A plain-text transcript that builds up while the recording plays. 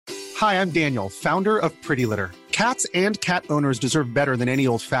Hi, I'm Daniel, founder of Pretty Litter. Cats and cat owners deserve better than any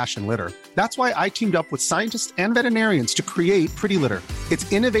old-fashioned litter. That's why I teamed up with scientists and veterinarians to create Pretty Litter.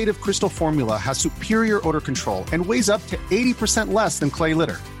 Its innovative crystal formula has superior odor control and weighs up to 80% less than clay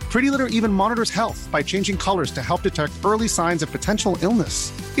litter. Pretty Litter even monitors health by changing colors to help detect early signs of potential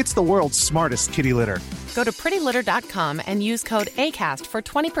illness. It's the world's smartest kitty litter. Go to prettylitter.com and use code ACAST for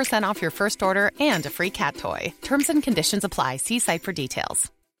 20% off your first order and a free cat toy. Terms and conditions apply. See site for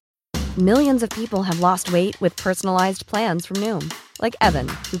details. Millions of people have lost weight with personalized plans from Noom. Like Evan,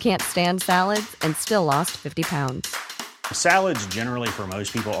 who can't stand salads and still lost 50 pounds. Salads generally for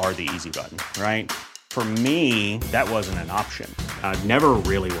most people are the easy button, right? For me, that wasn't an option. I never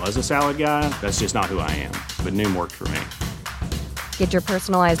really was a salad guy. That's just not who I am. But Noom worked for me. Get your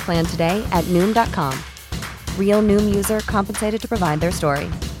personalized plan today at Noom.com. Real Noom user compensated to provide their story.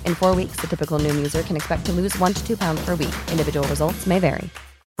 In 4 weeks, the typical Noom user can expect to lose 1 to 2 pounds per week. Individual results may vary.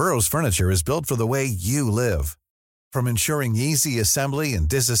 Burrow's furniture is built for the way you live. From ensuring easy assembly and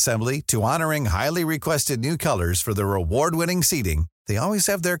disassembly to honoring highly requested new colors for their award-winning seating, they always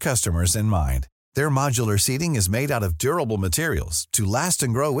have their customers in mind. Their modular seating is made out of durable materials to last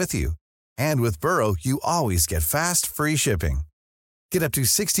and grow with you. And with Burrow, you always get fast, free shipping. Get up to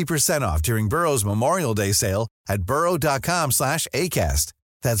 60% off during Burrow's Memorial Day sale at burrow.com/ACAST.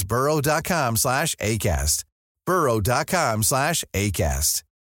 That's burrow.com/ACAST. burrow.com/ACAST.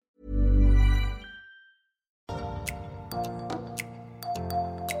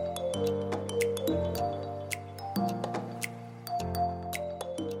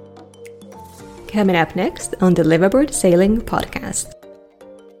 Coming up next on the Liveaboard Sailing Podcast.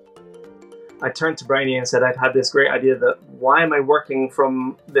 I turned to Brownie and said I'd had this great idea that why am I working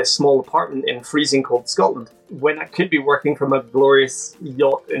from this small apartment in freezing cold Scotland when I could be working from a glorious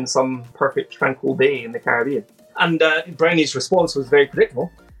yacht in some perfect tranquil bay in the Caribbean? And Brownie's response was very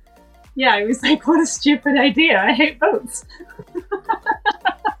predictable. Yeah, I was like, what a stupid idea. I hate boats.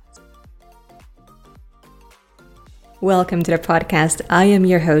 Welcome to the podcast. I am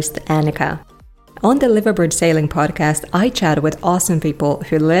your host, Annika. On the Liveaboard Sailing Podcast, I chat with awesome people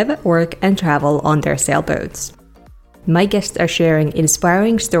who live, work, and travel on their sailboats. My guests are sharing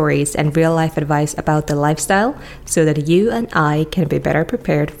inspiring stories and real-life advice about the lifestyle so that you and I can be better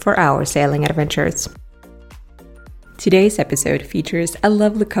prepared for our sailing adventures. Today's episode features a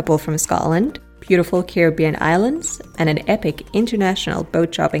lovely couple from Scotland, beautiful Caribbean islands, and an epic international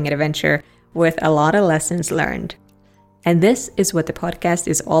boat shopping adventure with a lot of lessons learned. And this is what the podcast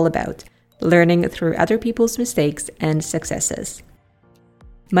is all about. Learning through other people's mistakes and successes.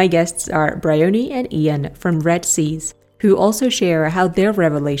 My guests are Bryony and Ian from Red Seas, who also share how their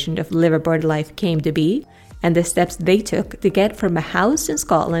revelation of liveaboard life came to be and the steps they took to get from a house in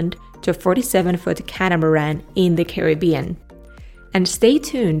Scotland to a 47-foot catamaran in the Caribbean. And stay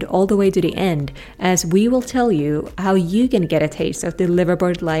tuned all the way to the end as we will tell you how you can get a taste of the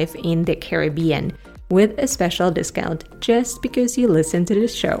liveaboard life in the Caribbean with a special discount just because you listen to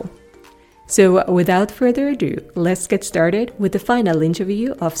this show. So without further ado, let's get started with the final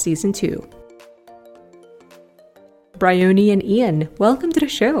interview of Season 2. Bryony and Ian, welcome to the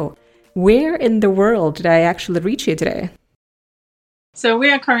show. Where in the world did I actually reach you today? So we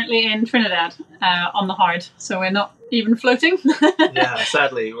are currently in Trinidad on the Hard, so we're not even floating. Yeah,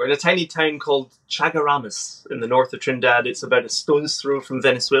 sadly. We're in a tiny town called Chaguaramas in the north of Trinidad. It's about a stone's throw from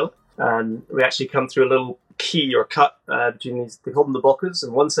Venezuela. And we actually come through a little key or cut between these, they call them the Bocas,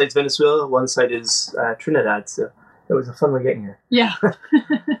 and one side's Venezuela, one side is Trinidad. So it was a fun way getting here. Yeah.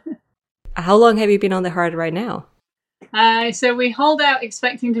 How long have you been on the Hard right now? So we hauled out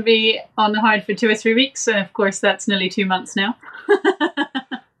expecting to be on the Hard for 2 or 3 weeks. And of course, that's nearly 2 months now.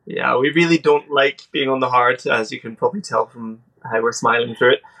 Yeah, we really don't like being on the Hard, as you can probably tell from how we're smiling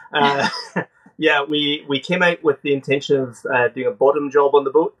through it. Yeah, we came out with the intention of doing a bottom job on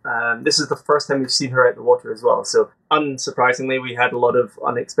the boat. This is the first time we've seen her out in the water as well. So unsurprisingly, we had a lot of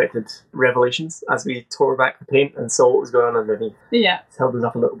unexpected revelations as we tore back the paint and saw what was going on underneath. Yeah. It's held us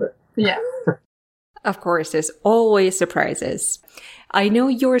up a little bit. Yeah. Of course, there's always surprises. I know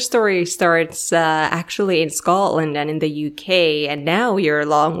your story starts actually in Scotland and in the UK, and now you're a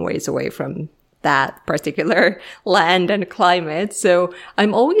long ways away from that particular land and climate. So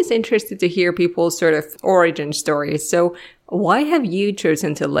I'm always interested to hear people's sort of origin stories. So why have you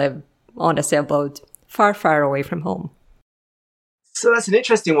chosen to live on a sailboat far, far away from home? So that's an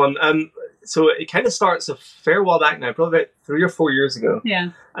interesting one. So it kind of starts a fair while back now, probably about 3 or 4 years ago. Yeah.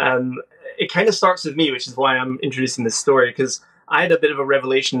 It kind of starts with me, which is why I'm introducing this story, because I had a bit of a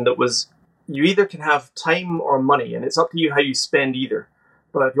revelation that was you either can have time or money, and it's up to you how you spend either.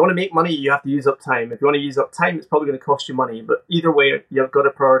 But if you want to make money, you have to use up time. If you want to use up time, it's probably going to cost you money. But either way, you've got to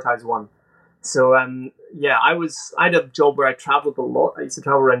prioritize one. So I had a job where I traveled a lot. I used to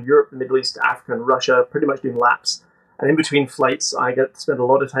travel around Europe, the Middle East, Africa, and Russia, pretty much doing laps. And in between flights, I got to spend a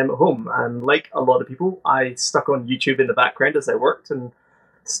lot of time at home. And like a lot of people, I stuck on YouTube in the background as I worked and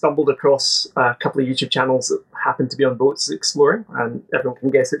stumbled across a couple of YouTube channels that happened to be on boats exploring. And everyone can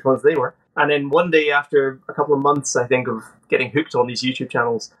guess which ones they were. And then one day, after a couple of months, I think, of getting hooked on these YouTube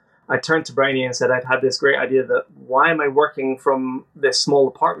channels, I turned to Brownie and said I'd had this great idea that why am I working from this small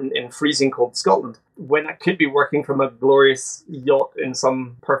apartment in freezing cold Scotland when I could be working from a glorious yacht in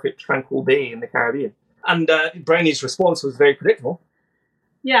some perfect tranquil bay in the Caribbean? And Brownie's response was very predictable.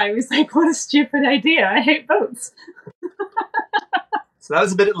 Yeah, I was like, what a stupid idea. I hate boats. So that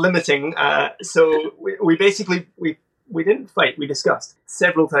was a bit limiting. So we basically didn't fight. We discussed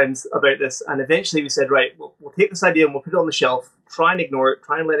several times about this. And eventually we said, right, we'll take this idea and we'll put it on the shelf, try and ignore it,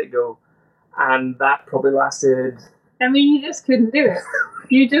 try and let it go. And that probably lasted... I mean, you just couldn't do it.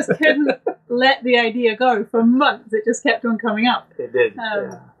 You just couldn't let the idea go for months. It just kept on coming up. It did,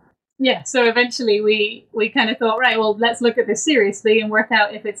 Yeah, so eventually we kind of thought, right, well, let's look at this seriously and work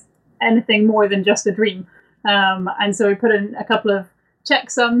out if it's anything more than just a dream. And so we put in a couple of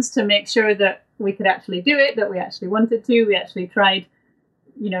checksums to make sure that we could actually do it, that we actually wanted to. We actually tried,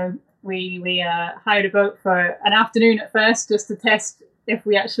 we hired a boat for an afternoon at first just to test if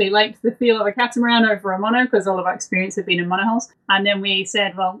we actually liked the feel of a catamaran over a mono, because all of our experience had been in monohulls. And then we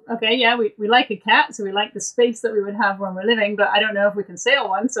said, well, okay, yeah, we like a cat, so we like the space that we would have when we're living, but I don't know if we can sail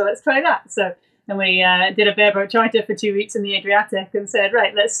one, so let's try that. So then we did a bareboat charter for 2 weeks in the Adriatic and said,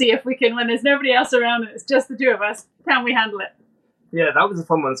 right, let's see if we can, when there's nobody else around and it's just the two of us, can we handle it? Yeah, that was a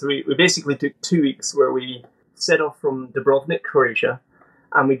fun one. So we basically took 2 weeks where we set off from Dubrovnik, Croatia,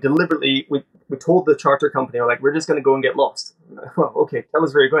 and we deliberately, we told the charter company, we're just going to go and get lost. Well, okay, tell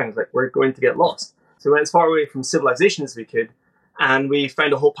us where you're going. I was like, we're going to get lost. So we went as far away from civilization as we could, and we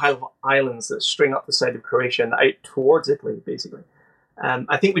found a whole pile of islands that string up the side of Croatia and out towards Italy, basically.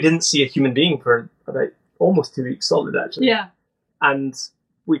 I think we didn't see a human being for about almost 2 weeks solid, actually. Yeah. And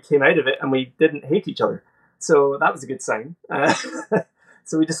we came out of it and we didn't hate each other. So that was a good sign.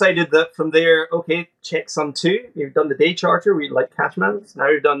 So we decided that from there, okay, checksum 2. We've done the day charter. We like catamarans. Now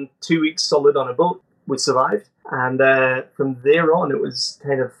we've done 2 weeks solid on a boat. We survived. And from there on, it was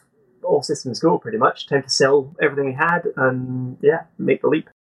kind of all systems go, pretty much. Time to sell everything we had and, make the leap.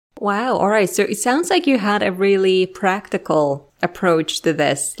 Wow. All right. So it sounds like you had a really practical approach to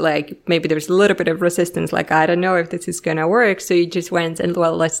this. Like maybe there's a little bit of resistance. Like, I don't know if this is going to work. So you just went and,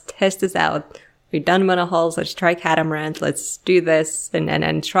 well, let's test this out. We've done monohulls, let's try catamarans, let's do this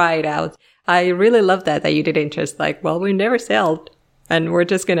and try it out. I really love that you didn't just we never sailed and we're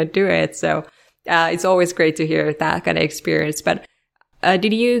just going to do it. So it's always great to hear that kind of experience. But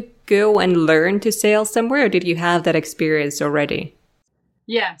did you go and learn to sail somewhere, or did you have that experience already?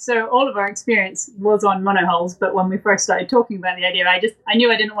 Yeah, so all of our experience was on monohulls, but when we first started talking about the idea, I knew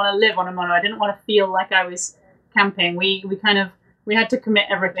I didn't want to live on a mono. I didn't want to feel like I was camping. We had to commit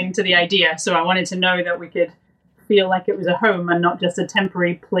everything to the idea, so I wanted to know that we could feel like it was a home and not just a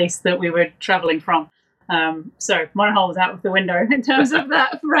temporary place that we were traveling from. So monohull was out of the window in terms of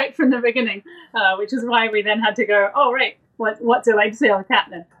that right from the beginning, which is why we then had to go, oh, right, what's it like to sail a cat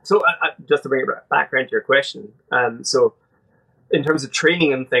then? So just to bring it back around to your question, so in terms of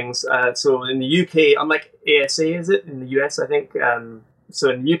training and things, so in the UK, unlike ASA, is it? In the US, I think. So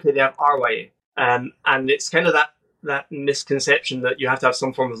in the UK, they have RYA, and it's kind of that misconception that you have to have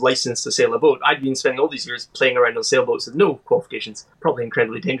some form of license to sail a boat. I'd been spending all these years playing around on sailboats with no qualifications, probably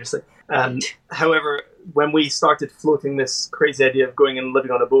incredibly dangerously. However, when we started floating this crazy idea of going and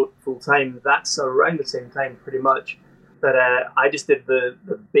living on a boat full time, that's around the same time pretty much that I just did the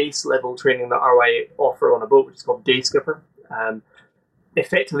base level training that RYA offer on a boat, which is called Day Skipper.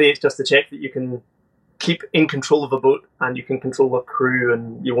 Effectively, it's just to check that you can keep in control of a boat and you can control a crew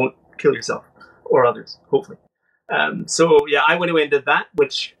and you won't kill yourself or others, hopefully. I went away and did that,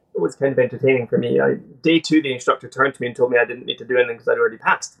 which was kind of entertaining for me. Day 2, the instructor turned to me and told me I didn't need to do anything because I'd already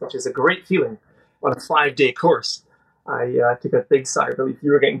passed, which is a great feeling on a 5-day course. I took a big sigh of relief.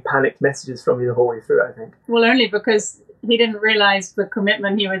 You were getting panicked messages from me the whole way through, I think. Well, only because he didn't realise the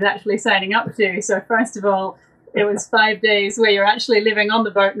commitment he was actually signing up to. So first of all, it was 5 days where you're actually living on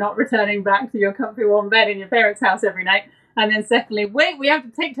the boat, not returning back to your comfy warm bed in your parents' house every night. And then secondly, wait, we have to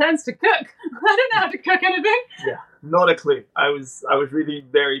take turns to cook. I don't know how to cook anything. Yeah, not a clue. I was really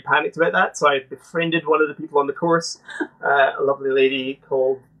very panicked about that. So I befriended one of the people on the course, a lovely lady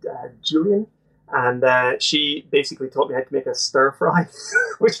called Julian. And she basically taught me how to make a stir fry,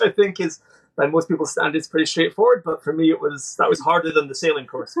 which I think is by most people's standards, pretty straightforward. But for me, that was harder than the sailing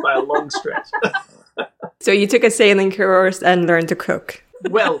course by a long stretch. So you took a sailing course and learned to cook.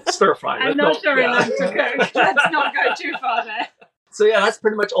 Well, stir fry. I'm not sure we learned to cook. Let's not go too far there. So yeah, that's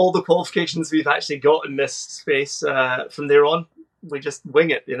pretty much all the qualifications we've actually got in this space. From there on, we just wing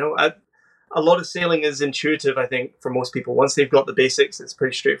it, you know. A lot of sailing is intuitive, I think, for most people. Once they've got the basics, it's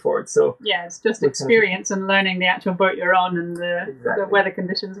pretty straightforward. So yeah, it's just experience and learning the actual boat you're on and the weather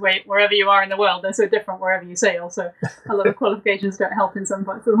conditions wherever you are in the world. They're so different wherever you sail. So a lot of qualifications don't help in some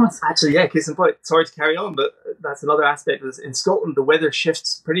parts of the world. Actually, yeah, case in point. Sorry to carry on, but that's another aspect. Is in Scotland, the weather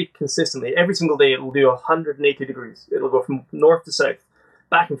shifts pretty consistently. Every single day, it will do 180 degrees. It'll go from north to south,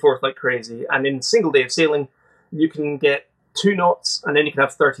 back and forth like crazy. And in a single day of sailing, you can get 2 knots, and then you can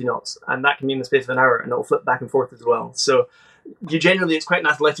have 30 knots, and that can be in the space of an hour, and it'll flip back and forth as well. So it's quite an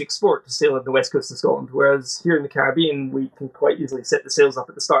athletic sport to sail on the west coast of Scotland, whereas here in the Caribbean, we can quite easily set the sails up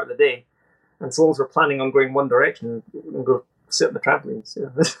at the start of the day, and so long as we're planning on going one direction, we can go sit on the trampolines. You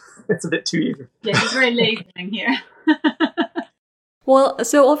know, it's a bit too easy. Yeah, it's very lazy here. Well,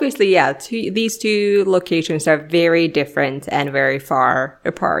 so obviously, yeah, these two locations are very different and very far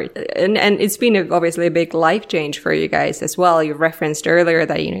apart. And it's been obviously a big life change for you guys as well. You referenced earlier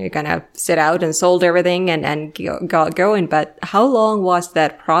that, you kind of set out and sold everything and got going. But how long was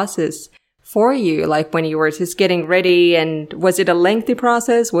that process for you? Like when you were just getting ready, and was it a lengthy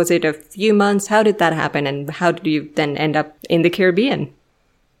process? Was it a few months? How did that happen? And how did you then end up in the Caribbean?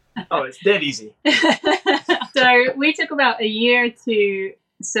 Oh, it's dead easy. So we took about a year to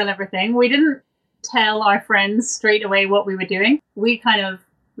sell everything. We didn't tell our friends straight away what we were doing. We had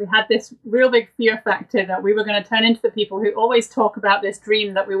this real big fear factor that we were going to turn into the people who always talk about this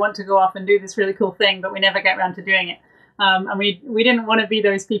dream that we want to go off and do this really cool thing, but we never get around to doing it. And we didn't want to be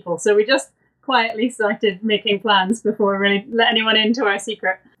those people. So we just quietly started making plans before we really let anyone into our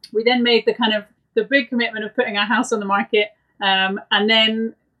secret. We then made the big commitment of putting our house on the market. And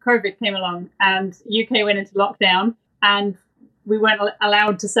then COVID came along and UK went into lockdown and we weren't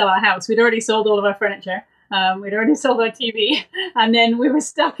allowed to sell our house. We'd already sold all of our furniture. We'd already sold our TV. And then we were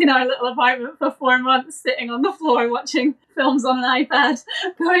stuck in our little apartment for 4 months, sitting on the floor, watching films on an iPad,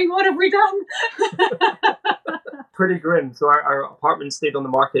 going, what have we done? Pretty grim. So our apartment stayed on the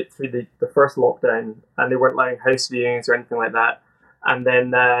market through the first lockdown, and they weren't allowing house viewings or anything like that. And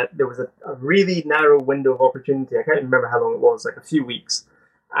then there was a really narrow window of opportunity. I can't remember how long it was, like a few weeks.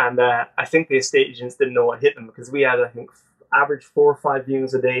 And I think the estate agents didn't know what hit them, because we had, I think, average 4 or 5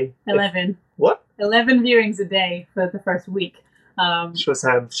 viewings a day. 11. What? 11 viewings a day for the first week. Shows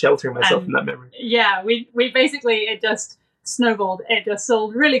how I'm sheltering myself from that memory. Yeah, we basically, it just snowballed. It just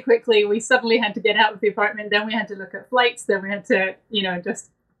sold really quickly. We suddenly had to get out of the apartment. Then we had to look at flights. Then we had to,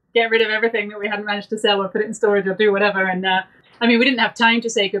 just get rid of everything that we hadn't managed to sell or put it in storage or do whatever. And we didn't have time to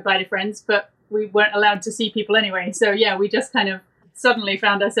say goodbye to friends, but we weren't allowed to see people anyway. So yeah, we just kind of suddenly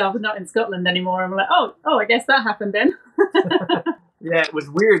found ourselves not in Scotland anymore, and we're like, oh, I guess that happened then. Yeah, it was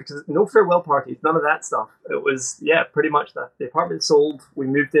weird because no farewell parties, none of that stuff. It was, pretty much that. The apartment sold. We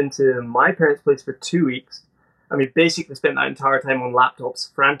moved into my parents' place for 2 weeks. Basically spent that entire time on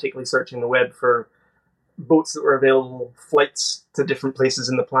laptops, frantically searching the web for boats that were available, flights to different places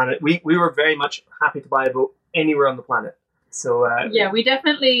in the planet. We were very much happy to buy a boat anywhere on the planet. So we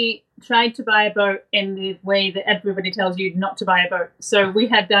definitely tried to buy a boat in the way that everybody tells you not to buy a boat. So we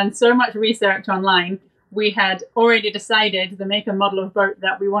had done so much research online. We had already decided the make and model of boat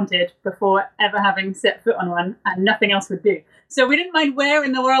that we wanted before ever having set foot on one, and nothing else would do. So we didn't mind where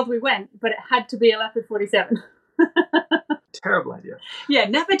in the world we went, but it had to be a Leopard 47. Terrible idea. Yeah,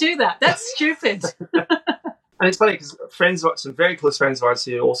 never do that. That's stupid. And it's funny because some very close friends of ours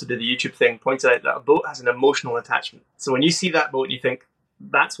who also did the YouTube thing pointed out that a boat has an emotional attachment. So when you see that boat and you think,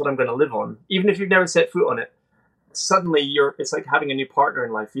 that's what I'm going to live on, even if you've never set foot on it, suddenly it's like having a new partner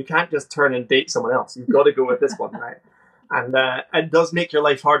in life. You can't just turn and date someone else. You've got to go with this one, right? And it does make your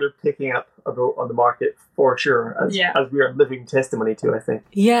life harder picking up a boat on the market for sure, as we are living testimony to, I think.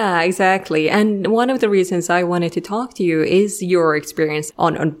 Yeah, exactly. And one of the reasons I wanted to talk to you is your experience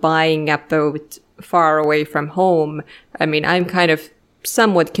on buying a boat far away from home. I'm kind of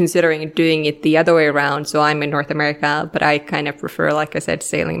somewhat considering doing it the other way around. So I'm in North America, but I kind of prefer, like I said,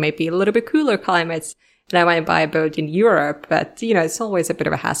 sailing maybe a little bit cooler climates. And I might buy a boat in Europe, but it's always a bit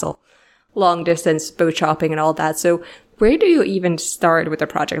of a hassle. Long distance boat shopping and all that. So where do you even start with a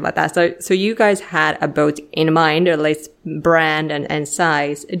project like that? So you guys had a boat in mind, or at least brand and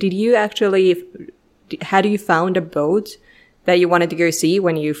size. Had you found a boat that you wanted to go see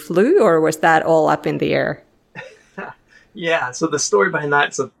when you flew, or was that all up in the air? Yeah, so the story behind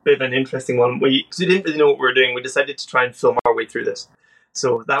that's a bit of an interesting one. Because we didn't really know what we were doing, we decided to try and film our way through this.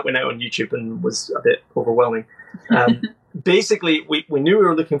 So that went out on YouTube and was a bit overwhelming. Basically, we knew we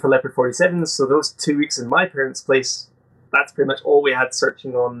were looking for Leopard 47s, so those 2 weeks in my parents' place, that's pretty much all we had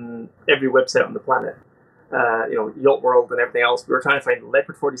searching on every website on the planet. Yacht World and everything else. We were trying to find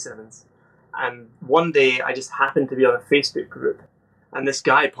Leopard 47s. And one day, I just happened to be on a Facebook group, and this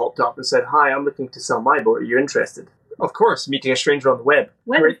guy popped up and said, "Hi, I'm looking to sell my boat. Are you interested?" Of course, meeting a stranger on the web.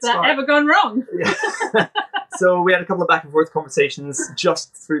 When has that ever gone wrong? Yeah. So we had a couple of back and forth conversations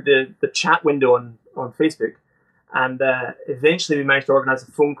just through the chat window on Facebook. And eventually we managed to organise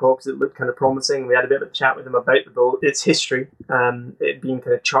a phone call because it looked kind of promising. We had a bit of a chat with him about the boat, its history, it being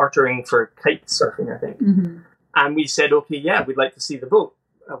kind of chartering for kite surfing, I think. Mm-hmm. And we said, okay, yeah, we'd like to see the boat.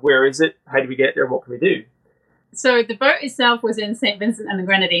 Where is it? How do we get there? What can we do? So the boat itself was in St. Vincent and the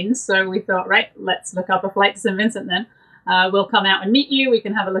Grenadines. So we thought, right, let's look up a flight to St. Vincent then. We'll come out and meet you. We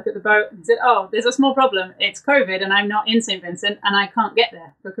can have a look at the boat. And said, oh, there's a small problem. It's COVID and I'm not in St. Vincent and I can't get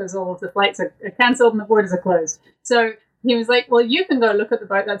there because all of the flights are cancelled and the borders are closed. So he was like, well, you can go look at the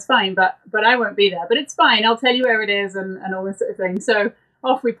boat. That's fine. But I won't be there. But it's fine. I'll tell you where it is and all this sort of thing. So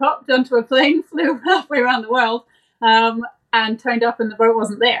off we popped onto a plane, flew halfway around the world and turned up and the boat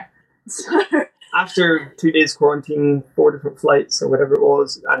wasn't there. So after 2 days quarantine, 4 different flights or whatever it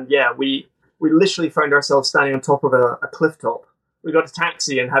was. And yeah, we literally found ourselves standing on top of a cliff top. We got a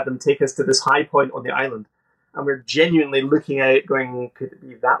taxi and had them take us to this high point on the island. And we're genuinely looking at it going, could it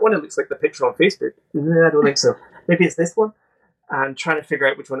be that one? It looks like the picture on Facebook. No, I don't think so. Maybe it's this one. And trying to figure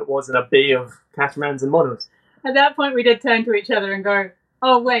out which one it was in a bay of catamarans and monos. At that point, we did turn to each other and go,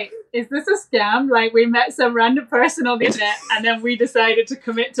 oh, wait, is this a scam? Like, we met some random person on the internet and then we decided to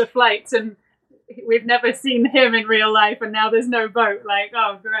commit to flights and we've never seen him in real life and now there's no boat. Like,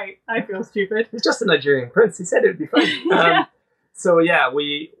 oh, great. I feel stupid. He's just a Nigerian prince. He said it would be fine. Yeah. So, yeah,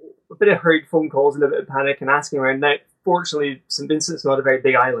 a bit of hurried phone calls and a bit of panic and asking around. Now, fortunately, St. Vincent's not a very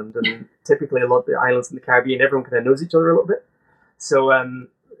big island, and typically a lot of the islands in the Caribbean, everyone kind of knows each other a little bit. So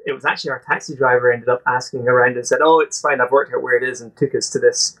it was actually our taxi driver ended up asking around and said, oh, it's fine, I've worked out where it is, and took us to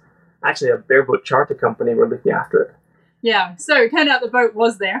this, actually a bareboat charter company were looking after it. Yeah, so it turned out the boat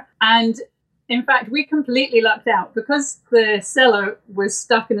was there, and in fact, we completely lucked out because the seller was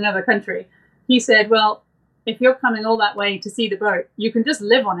stuck in another country. He said, well, if you're coming all that way to see the boat, you can just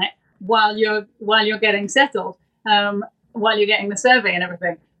live on it while you're getting settled, while you're getting the survey and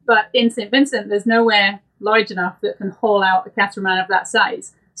everything. But in St. Vincent, there's nowhere large enough that can haul out a catamaran of that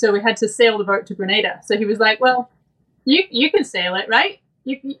size. So we had to sail the boat to Grenada. So he was like, well, you can sail it, right?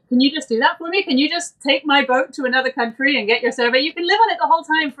 Can you just do that for me? Can you just take my boat to another country and get your survey? You can live on it the whole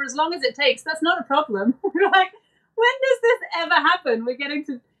time for as long as it takes. That's not a problem. We're like, when does this ever happen?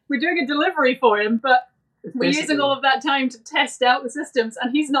 We're doing a delivery for him, but we're using all of that time to test out the systems,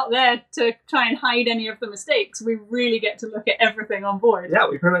 and he's not there to try and hide any of the mistakes. We really get to look at everything on board. Yeah,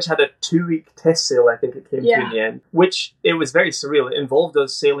 we pretty much had a 2-week test sail, I think it came to in the end, which it was very surreal. It involved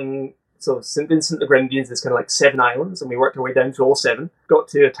us sailing. So St. Vincent and the Grenadines is kind of like 7 islands, and we worked our way down to all 7. Got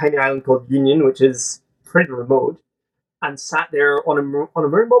to a tiny island called Union, which is pretty remote, and sat there on a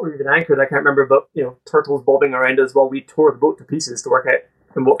marine boat. We were even anchored, I can't remember, but turtles bobbing around us while we tore the boat to pieces to work out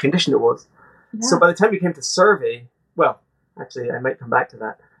in what condition it was. Yeah. So by the time we came to survey, well, actually, I might come back to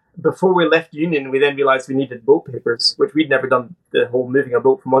that. Before we left Union, we then realised we needed boat papers, which we'd never done, the whole moving a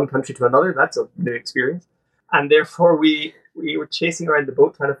boat from one country to another. That's a new experience. And therefore, we were chasing around the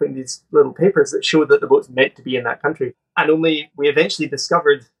boat trying to find these little papers that showed that the boat's meant to be in that country. And only we eventually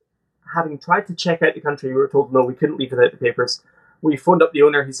discovered, having tried to check out the country, we were told, no, we couldn't leave without the papers. We phoned up the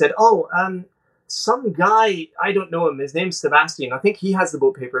owner. He said, some guy, I don't know him, his name's Sebastian. I think he has the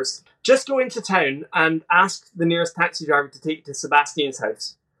boat papers. Just go into town and ask the nearest taxi driver to take you to Sebastian's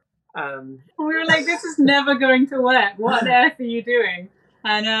house. We were like, this is never going to work. What on earth are you doing?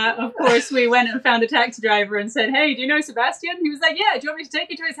 And of course, we went and found a taxi driver and said, hey, do you know Sebastian? He was like, yeah, do you want me to take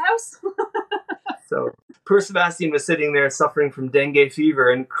you to his house? So poor Sebastian was sitting there suffering from dengue fever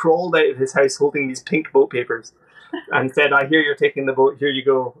and crawled out of his house holding these pink boat papers and said, I hear you're taking the boat, here you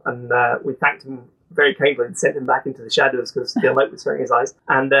go. And we thanked him very kindly and sent him back into the shadows because the light was hurting his eyes.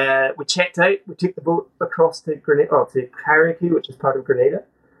 And we checked out, we took the boat across to Carriacou, which is part of Grenada.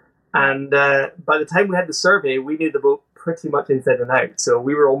 And by the time we had the survey, we knew the boat pretty much inside and out. So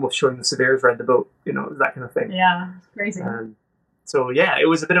we were almost showing the surveyors around the boat, that kind of thing. Yeah, it's crazy. So yeah, it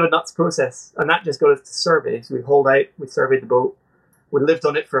was a bit of a nuts process. And that just got us to survey. So we hauled out, we surveyed the boat. We lived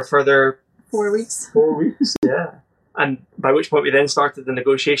on it for a further 4 weeks. 4 weeks, yeah. And by which point we then started the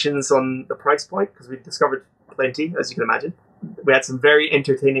negotiations on the price point, because we discovered plenty, as you can imagine. We had some very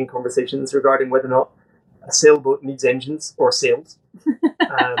entertaining conversations regarding whether or not a sailboat needs engines or sails.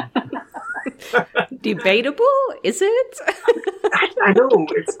 Debatable, is it? I know.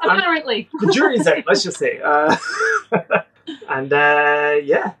 It's Apparently. the jury's out, let's just say. And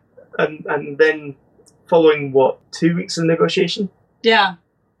then following, 2 weeks of negotiation? Yeah.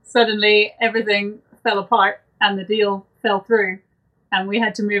 Suddenly everything fell apart and the deal fell through. And we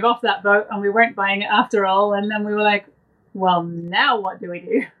had to move off that boat and we weren't buying it after all. And then we were like, well, now what do we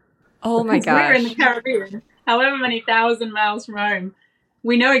do? Oh my gosh. We're in the Caribbean, however many thousand miles from home.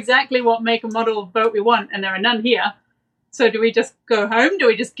 We know exactly what make and model of boat we want, and there are none here. So do we just go home? Do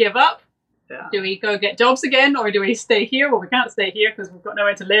we just give up? Yeah. Do we go get jobs again? Or do we stay here? Well, we can't stay here because we've got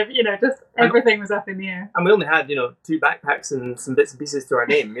nowhere to live. Just everything was up in the air. And we only had, 2 backpacks and some bits and pieces to our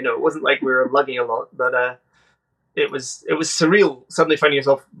name. It wasn't like we were lugging a lot, but it was surreal suddenly finding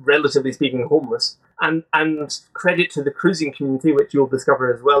yourself, relatively speaking, homeless. And credit to the cruising community, which you'll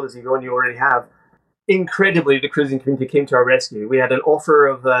discover as well as you go, and you already have. Incredibly, the cruising community came to our rescue. We had an offer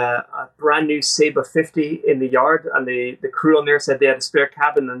of a brand new Saba 50 in the yard, and the crew on there said they had a spare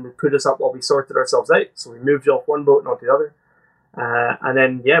cabin and would put us up while we sorted ourselves out. So we moved off one boat and onto the other. And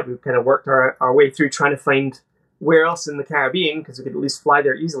then, we kind of worked our way through trying to find where else in the Caribbean, because we could at least fly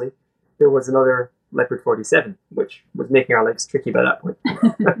there easily, there was another Leopard 47, which was making our lives tricky by that point.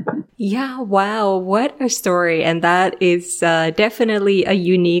 Yeah, wow, what a story. And that is definitely a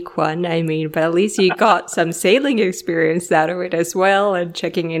unique one. I mean, but at least you got some sailing experience out of it as well, and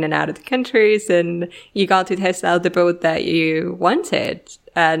checking in and out of the countries, and you got to test out the boat that you wanted.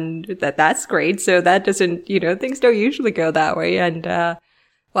 And that's great. So that doesn't, things don't usually go that way. And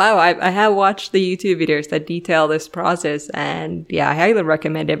wow, I have watched the YouTube videos that detail this process, and yeah, I highly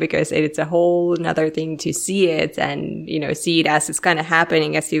recommend it because it's a whole another thing to see it and, see it as it's kind of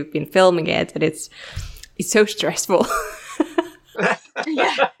happening as you've been filming it, and it's so stressful.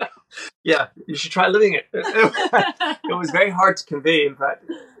 Yeah, you should try living it. It was very hard to convey. In fact,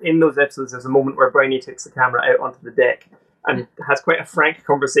 in those episodes, there's a moment where Briny takes the camera out onto the deck and has quite a frank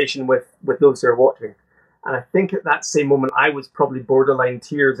conversation with those who are watching. And I think at that same moment, I was probably borderline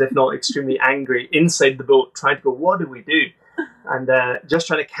tears, if not extremely angry, inside the boat, trying to go, what do we do? And just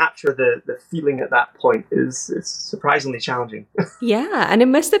trying to capture the feeling at that point is surprisingly challenging. Yeah, and it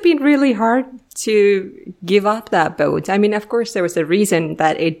must have been really hard to give up that boat. I mean, of course, there was a reason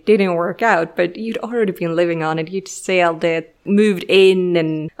that it didn't work out, but you'd already been living on it. You'd sailed it, moved in,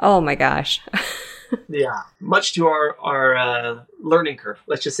 and oh my gosh. Yeah, much to our learning curve.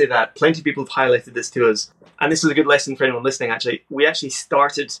 Let's just say that. Plenty of people have highlighted this to us. And this is a good lesson for anyone listening, actually. We actually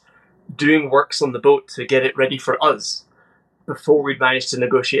started doing works on the boat to get it ready for us before we'd managed to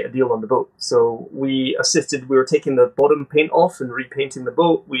negotiate a deal on the boat. So we were taking the bottom paint off and repainting the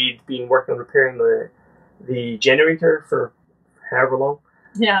boat. We'd been working on repairing the generator for however long.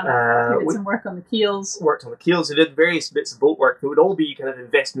 Yeah, we did some work on the keels. Worked on the keels. We did various bits of boat work that would all be kind of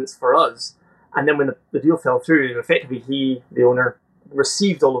investments for us. And then when the deal fell through, effectively he, the owner,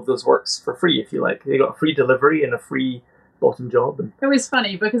 received all of those works for free, if you like. They got a free delivery and a free bottom job. It was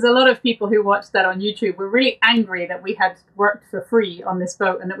funny because a lot of people who watched that on YouTube were really angry that we had worked for free on this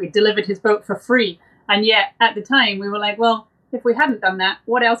boat and that we delivered his boat for free. And yet, at the time, we were like, well, if we hadn't done that,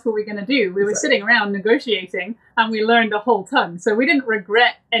 what else were we going to do? We were sitting around negotiating and we learned a whole ton. So we didn't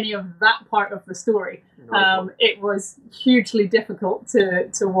regret any of that part of the story. It was hugely difficult to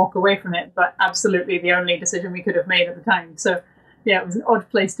walk away from it, but absolutely the only decision we could have made at the time. So yeah, it was an odd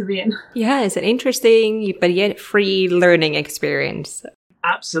place to be in. Yeah, it's an interesting but yet free learning experience.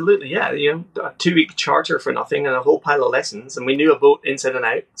 Absolutely, yeah. A 2-week charter for nothing and a whole pile of lessons, and we knew a boat inside and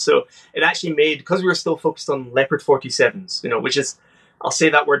out. So it actually made, because we were still focused on Leopard 47s, which is, I'll say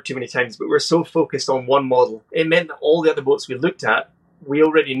that word too many times, but we were so focused on one model. It meant that all the other boats we looked at, we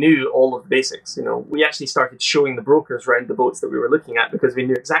already knew all of the basics. We actually started showing the brokers around the boats that we were looking at because we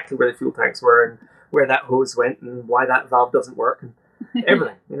knew exactly where the fuel tanks were and where that hose went and why that valve doesn't work and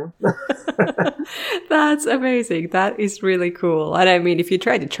everything, That's amazing. That is really cool. And I mean, if you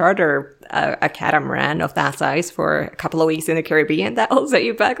try to charter a catamaran of that size for a couple of weeks in the Caribbean, that'll set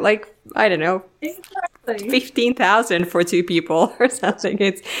you back I don't know, 15,000 for 2 people or something.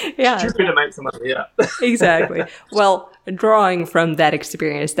 It's stupid amounts of money. Yeah. Exactly. Well, drawing from that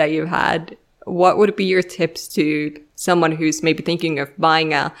experience that you've had, what would be your tips to someone who's maybe thinking of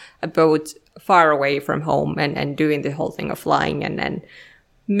buying a boat far away from home and doing the whole thing of flying and then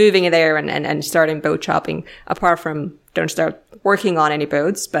moving there and starting boat shopping, apart from don't start working on any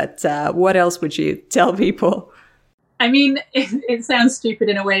boats, but what else would you tell people? I mean, it sounds stupid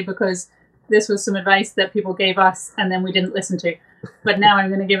in a way because this was some advice that people gave us and then we didn't listen to. But now I'm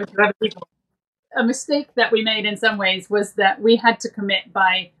going to give it to other people. A mistake that we made in some ways was that we had to commit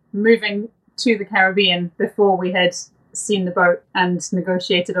by moving to the Caribbean before we had seen the boat and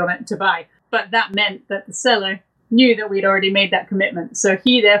negotiated on it to buy. But that meant that the seller knew that we'd already made that commitment. So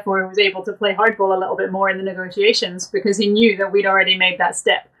he therefore was able to play hardball a little bit more in the negotiations because he knew that we'd already made that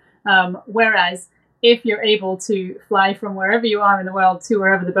step. Whereas if you're able to fly from wherever you are in the world to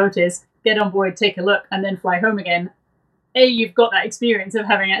wherever the boat is, get on board, take a look, and then fly home again, A, you've got that experience of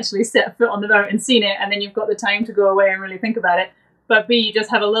having actually set foot on the boat and seen it, and then you've got the time to go away and really think about it. But B, you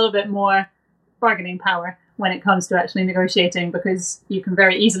just have a little bit more bargaining power when it comes to actually negotiating, because you can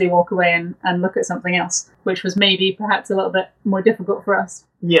very easily walk away and look at something else, which was maybe perhaps a little bit more difficult for us.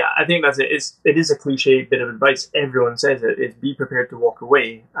 Yeah, I think that's it. It is a cliche bit of advice. Everyone says it, is be prepared to walk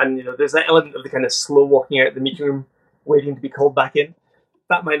away. And, you know, there's that element of the kind of slow walking out of the meeting room, waiting to be called back in.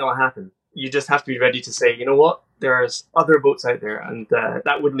 That might not happen. You just have to be ready to say, you know what, there's other boats out there. And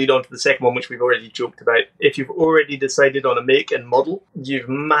that would lead on to the second one, which we've already joked about. If you've already decided on a make and model, you've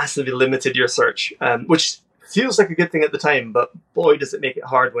massively limited your search, which feels like a good thing at the time, but boy, does it make it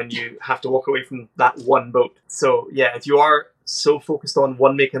hard when you have to walk away from that one boat. So yeah, if you are so focused on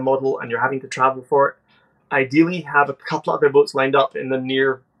one make and model and you're having to travel for it, ideally have a couple other boats lined up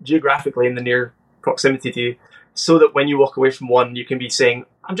geographically in the near proximity to you, so that when you walk away from one, you can be saying,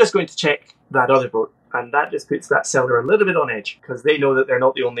 I'm just going to check that other boat. And that just puts that seller a little bit on edge, because they know that they're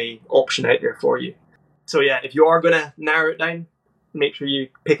not the only option out there for you. So yeah, if you are going to narrow it down, make sure you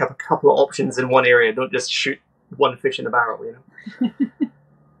pick up a couple of options in one area. Don't just shoot one fish in a barrel, you know.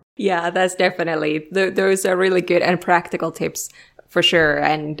 Yeah, that's definitely, those are really good and practical tips for sure.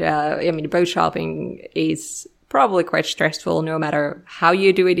 And I mean, boat shopping is probably quite stressful no matter how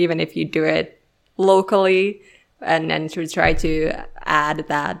you do it, even if you do it locally, and then to try to add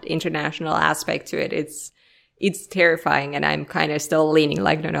that international aspect to it. It's terrifying, and I'm kind of still leaning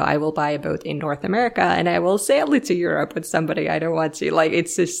like, no, I will buy a boat in North America and I will sail it to Europe with somebody I don't want to. Like,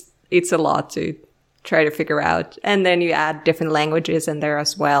 it's a lot to try to figure out. And then you add different languages in there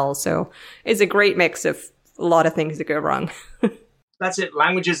as well. So it's a great mix of a lot of things that go wrong. That's it.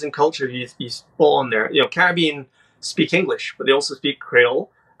 Languages and culture, you spot on there. You know, Caribbean speak English, but they also speak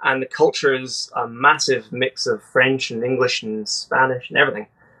Creole. And the culture is a massive mix of French and English and Spanish and everything.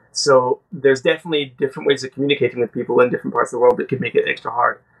 So there's definitely different ways of communicating with people in different parts of the world that could make it extra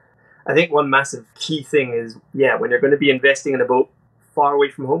hard. I think one massive key thing is, when you're going to be investing in a boat far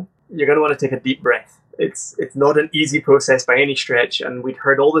away from home, you're going to want to take a deep breath. It's not an easy process by any stretch. And we'd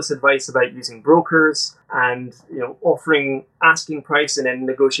heard all this advice about using brokers and, you know, offering asking price and then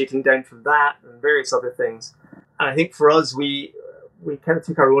negotiating down from that and various other things. And I think for us, we kind of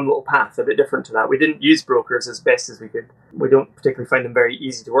took our own little path, a bit different to that. We didn't use brokers as best as we could. We don't particularly find them very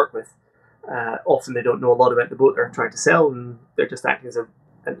easy to work with. Often they don't know a lot about the boat they're trying to sell, and they're just acting as an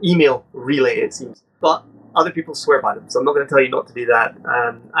email relay, it seems. But other people swear by them, so I'm not going to tell you not to do that.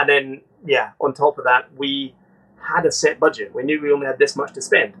 And then, on top of that, we had a set budget. We knew we only had this much to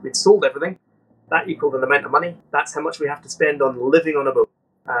spend. We'd sold everything. That equaled an amount of money. That's how much we have to spend on living on a boat.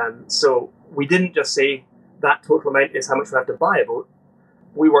 So we didn't just say, that total amount is how much we have to buy a boat.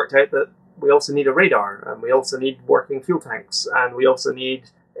 We worked out that we also need a radar, and we also need working fuel tanks, and we also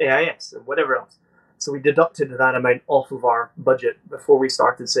need AIS and whatever else. So we deducted that amount off of our budget before we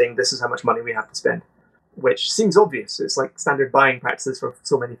started saying this is how much money we have to spend, which seems obvious. It's like standard buying practices for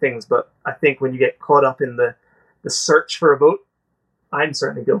so many things. But I think when you get caught up in the search for a boat, I'm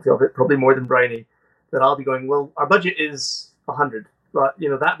certainly guilty of it, probably more than Bryony, that I'll be going, well, our budget is 100, but you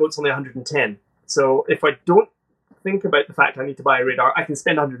know, that boat's only 110. So if I don't think about the fact I need to buy a radar, I can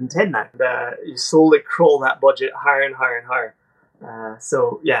spend 110 now. You slowly crawl that budget higher and higher and higher.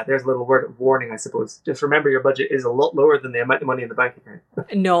 There's a little word of warning, I suppose. Just remember your budget is a lot lower than the amount of money in the bank account.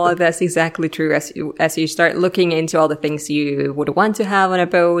 No, that's exactly true. As you start looking into all the things you would want to have on a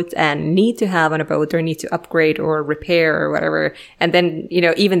boat and need to have on a boat, or need to upgrade or repair or whatever. And then, you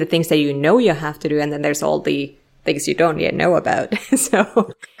know, even the things that you know you have to do, and then there's all the things you don't yet know about.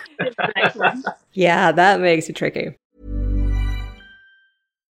 So yeah, that makes it tricky.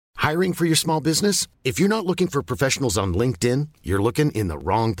 Hiring for your small business? If you're not looking for professionals on LinkedIn, you're looking in the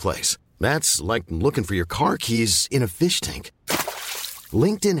wrong place. That's like looking for your car keys in a fish tank.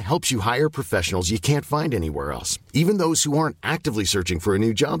 LinkedIn helps you hire professionals you can't find anywhere else, even those who aren't actively searching for a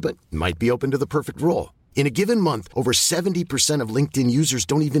new job but might be open to the perfect role. In a given month, over 70% of LinkedIn users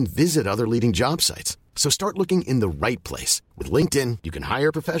don't even visit other leading job sites. So start looking in the right place. With LinkedIn, you can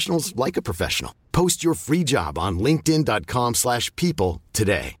hire professionals like a professional. Post your free job on linkedin.com/people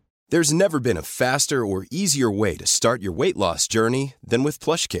today. There's never been a faster or easier way to start your weight loss journey than with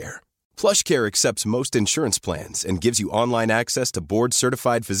PlushCare. PlushCare accepts most insurance plans and gives you online access to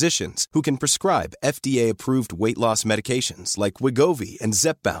board-certified physicians who can prescribe FDA-approved weight loss medications like Wegovy and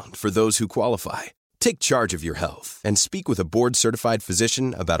Zepbound for those who qualify. Take charge of your health and speak with a board-certified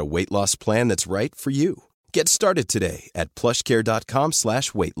physician about a weight loss plan that's right for you. Get started today at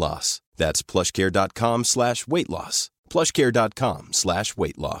plushcare.com/weight loss. That's plushcare.com/weight loss.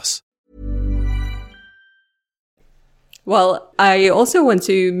 plushcare.com/weight loss. Well, I also want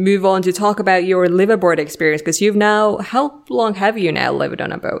to move on to talk about your liveaboard experience, because how long have you now lived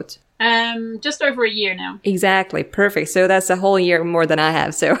on a boat? Just over a year now. Exactly. Perfect. So that's a whole year more than I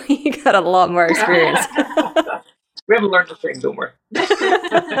have. So you got a lot more experience. We haven't learned a thing, don't worry.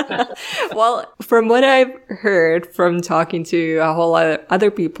 Well, from what I've heard from talking to a whole lot of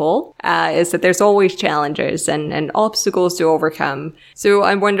other people, is that there's always challenges and obstacles to overcome. So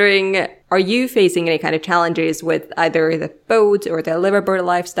I'm wondering, are you facing any kind of challenges with either the boat or the liveaboard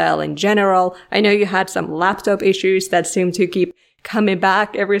lifestyle in general? I know you had some laptop issues that seem to keep coming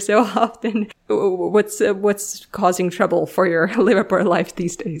back every so often. What's causing trouble for your liveaboard life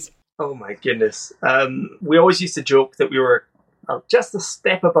these days? Oh my goodness. We always used to joke that we were just a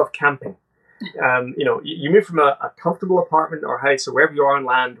step above camping. You move from a comfortable apartment or house or wherever you are on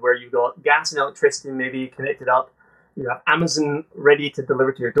land where you've got gas and electricity maybe connected up. You have Amazon ready to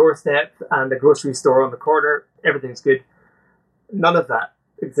deliver to your doorstep and a grocery store on the corner. Everything's good. None of that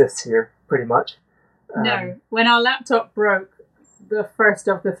exists here, pretty much. No. When our laptop broke, the first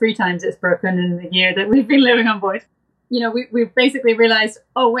of the 3 times it's broken in the year that we've been living on board, we basically realized,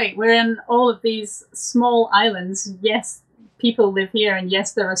 oh wait, we're in all of these small islands. Yes, people live here, and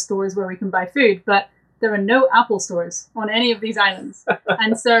yes, there are stores where we can buy food, but there are no Apple stores on any of these islands.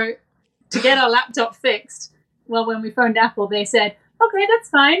 And so to get our laptop fixed, well, when we phoned Apple, they said, okay, that's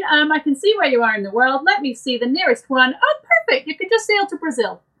fine. I can see where you are in the world. Let me see the nearest one. Oh, perfect. You could just sail to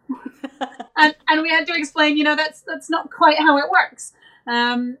Brazil. and we had to explain, that's not quite how it works.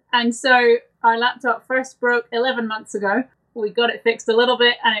 And so our laptop first broke 11 months ago. We got it fixed a little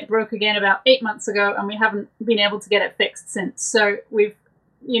bit, and it broke again about 8 months ago, and we haven't been able to get it fixed since. So we've,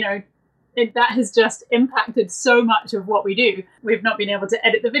 that has just impacted so much of what we do. We've not been able to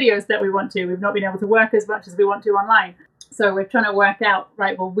edit the videos that we want to. We've not been able to work as much as we want to online. So we're trying to work out,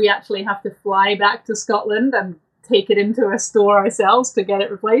 right, well, we actually have to fly back to Scotland and take it into a store ourselves to get it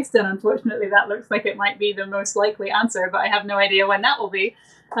replaced. And unfortunately, that looks like it might be the most likely answer, but I have no idea when that will be.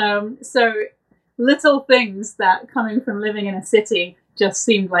 So little things that coming from living in a city just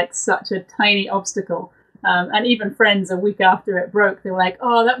seemed like such a tiny obstacle. And even friends a week after it broke, they were like,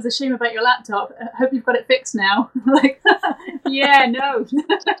 oh, that was a shame about your laptop. I hope you've got it fixed now. Like, yeah, no. It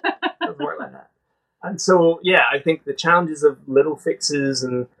doesn't work like that. And so, yeah, I think the challenges of little fixes,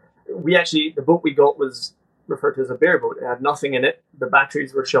 and the boat we got was referred to as a bare boat. It had nothing in it. The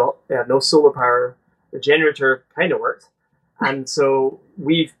batteries were shot. It had no solar power. The generator kind of worked. And so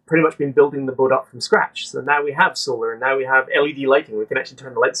we've pretty much been building the boat up from scratch. So now we have solar, and now we have LED lighting. We can actually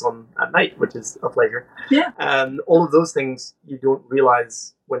turn the lights on at night, which is a pleasure. Yeah. All of those things you don't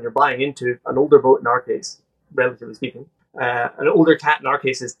realize when you're buying into an older boat, in our case, relatively speaking. An older cat, in our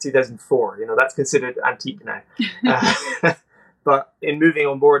case, is 2004. That's considered antique now. But in moving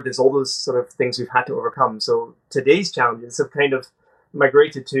on board, there's all those sort of things we've had to overcome. So today's challenges have kind of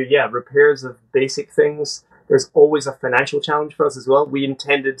migrated to, repairs of basic things. There's always a financial challenge for us as well. We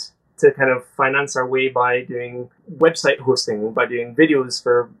intended to kind of finance our way by doing website hosting, by doing videos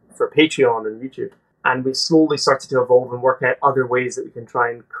for Patreon and YouTube. And we slowly started to evolve and work out other ways that we can try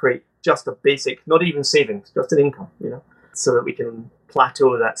and create just a basic, not even savings, just an income, so that we can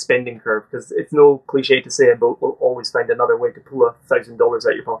plateau that spending curve. Because it's no cliche to say a boat will always find another way to pull $1,000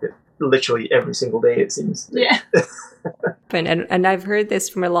 out your pocket, literally every single day, it seems. Yeah. And I've heard this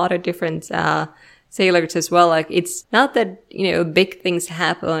from a lot of different sailors as well. Like, it's not that, big things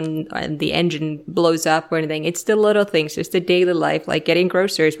happen and the engine blows up or anything. It's the little things, just the daily life, like getting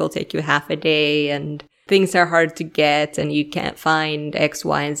groceries will take you half a day, and things are hard to get, and you can't find X,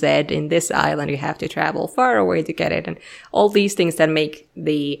 Y, and Z in this island. You have to travel far away to get it. And all these things that make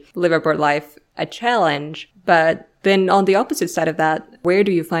the liveaboard life a challenge. But then on the opposite side of that, where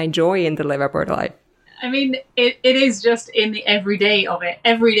do you find joy in the liveaboard life? I mean, it is just in the everyday of it.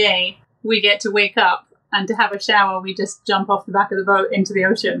 Every day we get to wake up, and to have a shower, we just jump off the back of the boat into the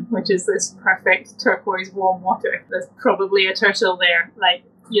ocean, which is this perfect turquoise warm water. There's probably a turtle there. Like,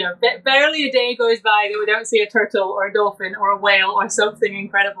 barely a day goes by that we don't see a turtle or a dolphin or a whale or something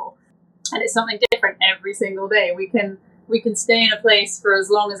incredible. And it's something different every single day. We can stay in a place for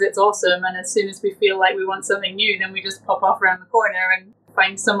as long as it's awesome, and as soon as we feel like we want something new, then we just pop off around the corner and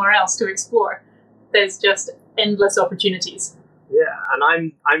find somewhere else to explore. There's just endless opportunities. Yeah,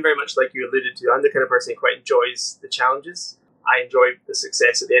 and I'm very much like you alluded to. I'm the kind of person who quite enjoys the challenges. I enjoy the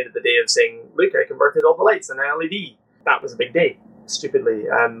success at the end of the day of saying, look, I converted all the lights in LED. That was a big day. stupidly,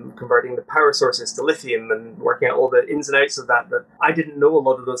 converting the power sources to lithium and working out all the ins and outs of that I didn't know a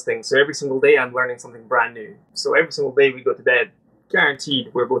lot of those things. So every single day I'm learning something brand new. So every single day we go to bed,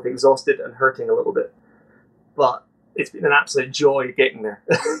 guaranteed we're both exhausted and hurting a little bit. But it's been an absolute joy getting there.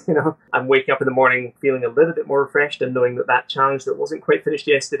 I'm waking up in the morning feeling a little bit more refreshed and knowing that challenge that wasn't quite finished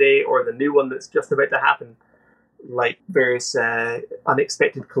yesterday, or the new one that's just about to happen, like various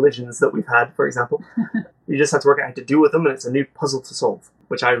unexpected collisions that we've had, for example. You just have to work out how to deal with them, and it's a new puzzle to solve,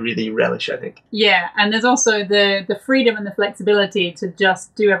 which I really relish, I think. Yeah, and there's also the freedom and the flexibility to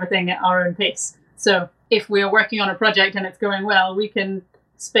just do everything at our own pace. So if we are working on a project and it's going well, we can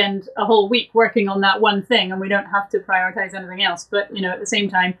spend a whole week working on that one thing and we don't have to prioritize anything else. But, at the same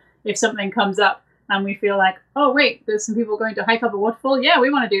time, if something comes up and we feel like, oh, wait, there's some people going to hike up a waterfall. Yeah,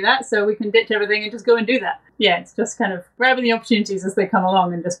 we want to do that. So we can ditch everything and just go and do that. Yeah, it's just kind of grabbing the opportunities as they come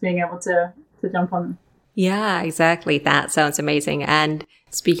along and just being able to jump on them. Yeah, exactly. That sounds amazing. And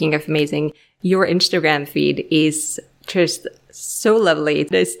speaking of amazing, your Instagram feed is just so lovely.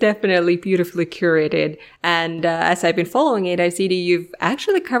 It's definitely beautifully curated. And as I've been following it, I see that you've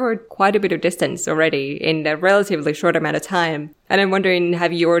actually covered quite a bit of distance already in a relatively short amount of time. And I'm wondering,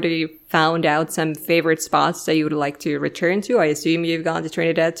 have you already found out some favorite spots that you would like to return to? I assume you've gone to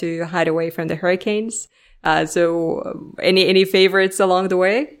Trinidad to hide away from the hurricanes. So any favorites along the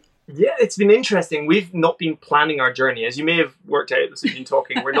way? Yeah, it's been interesting. We've not been planning our journey. As you may have worked out as we've been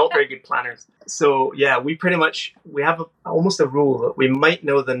talking, we're not very good planners. So yeah, we have almost a rule that we might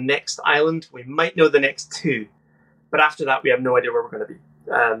know the next island, we might know the next two, but after that we have no idea where we're going to be.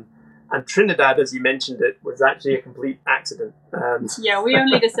 And Trinidad, as you mentioned it, was actually a complete accident. Yeah, we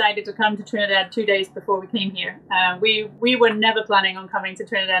only decided to come to Trinidad 2 days before we came here. We were never planning on coming to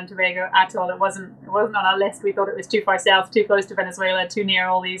Trinidad and Tobago at all. It wasn't on our list. We thought it was too far south, too close to Venezuela, too near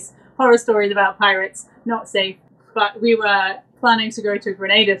all these horror stories about pirates, not safe. But we were planning to go to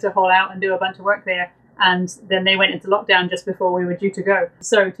Grenada to haul out and do a bunch of work there. And then they went into lockdown just before we were due to go.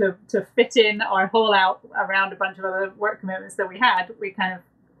 So to fit in our haul out around a bunch of other work commitments that we had, we kind of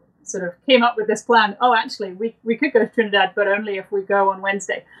sort of came up with this plan. Oh, actually, we could go to Trinidad, but only if we go on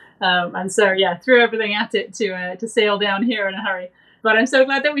Wednesday. And so, yeah, threw everything at it to sail down here in a hurry. But I'm so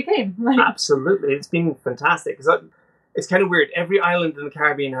glad that we came. Absolutely. It's been fantastic. It's kind of weird. Every island in the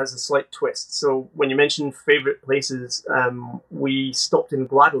Caribbean has a slight twist. So when you mentioned favorite places, we stopped in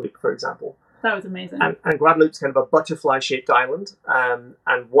Guadeloupe, for example. That was amazing. And Guadeloupe's kind of a butterfly-shaped island.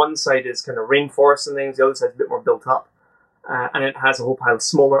 And one side is kind of rainforest and things. The other side's a bit more built up. And it has a whole pile of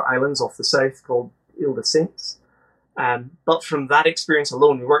smaller islands off the south called Ile de Saints. But from that experience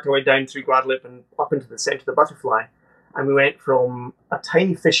alone, we worked our way down through Guadeloupe and up into the centre of the butterfly. And we went from a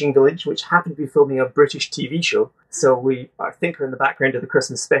tiny fishing village, which happened to be filming a British TV show. So I think we're in the background of the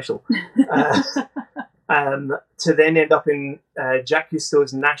Christmas special. To then end up in Jacques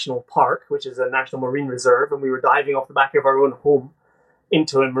Cousteau's National Park, which is a national marine reserve. And we were diving off the back of our own home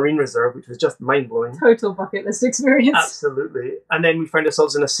into a marine reserve, which was just mind-blowing. Total bucket list experience. Absolutely. And then we found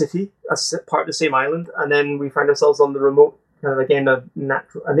ourselves in a city, part of the same island, and then we found ourselves on the remote, kind of again, a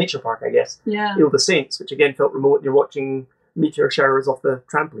nature park, I guess. Yeah. Ile de Saints, which again felt remote. You're watching meteor showers off the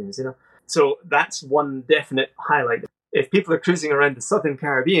trampolines, So that's one definite highlight. If people are cruising around the Southern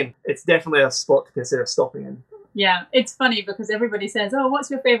Caribbean, it's definitely a spot to consider stopping in. Yeah, it's funny because everybody says, oh, what's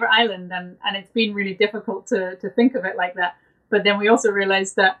your favourite island? And it's been really difficult to think of it like that. But then we also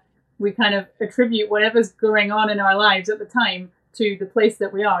realized that we kind of attribute whatever's going on in our lives at the time to the place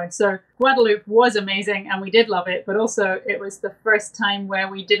that we are. So Guadeloupe was amazing and we did love it, but also it was the first time where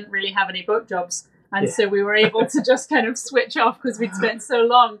we didn't really have any boat jobs. And so we were able to just kind of switch off because we'd spent so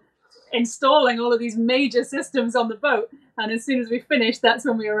long installing all of these major systems on the boat. And as soon as we finished, that's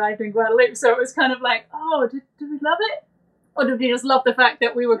when we arrived in Guadeloupe. So it was kind of like, oh, did we love it? Or did we just love the fact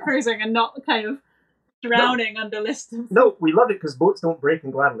that we were cruising and not kind of drowning under lists of... No, we love it because boats don't break in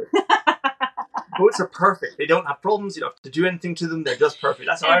Guadeloupe. Boats are perfect. They don't have problems. You don't have to do anything to them. They're just perfect.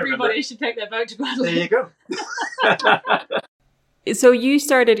 That's how I remember. Everybody should take their boat to Guadeloupe. There you go. So you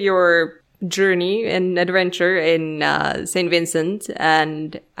started your journey and adventure in St. Vincent,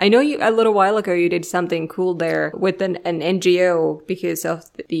 and I know you a little while ago you did something cool there with an NGO because of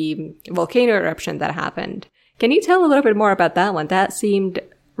the volcano eruption that happened. Can you tell a little bit more about that one? That seemed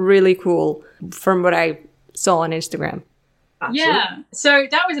really cool from what I saw on Instagram. Absolutely. Yeah, so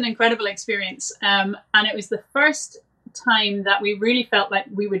that was an incredible experience, and it was the first time that we really felt like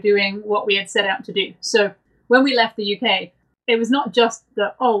we were doing what we had set out to do. So when we left the UK, it was not just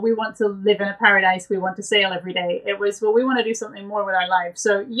that, oh, we want to live in a paradise, we want to sail every day. It was, well, we want to do something more with our lives.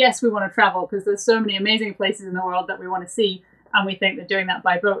 So yes, we want to travel because there's so many amazing places in the world that we want to see, and we think that doing that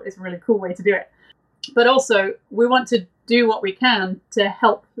by boat is a really cool way to do it. But also, we want to do what we can to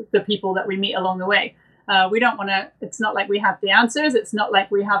help the people that we meet along the way. We don't want to, it's not like we have the answers. It's not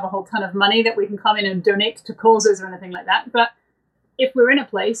like we have a whole ton of money that we can come in and donate to causes or anything like that. But if we're in a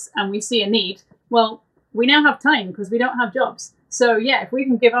place and we see a need, well, we now have time because we don't have jobs. So yeah, if we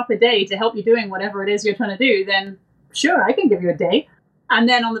can give up a day to help you doing whatever it is you're trying to do, then sure, I can give you a day. And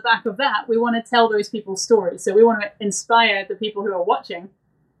then on the back of that, we want to tell those people's stories. So we want to inspire the people who are watching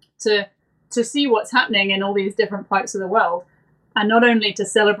to see what's happening in all these different parts of the world. And not only to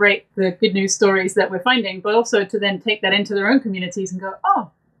celebrate the good news stories that we're finding, but also to then take that into their own communities and go,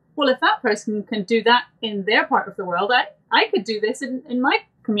 oh, well, if that person can do that in their part of the world, I could do this in my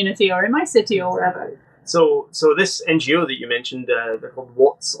community or in my city or wherever. So this NGO that you mentioned, they're called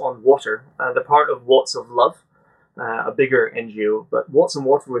Watts on Water. They're part of Watts of Love, a bigger NGO. But Watts on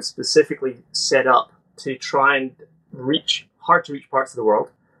Water was specifically set up to try and reach hard-to-reach parts of the world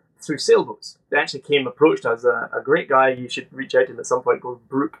through sailboats. They actually approached us, a great guy, you should reach out to him at some point, called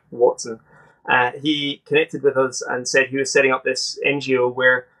Brooke Watson. He connected with us and said he was setting up this NGO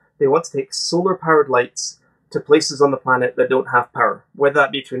where they want to take solar-powered lights to places on the planet that don't have power, whether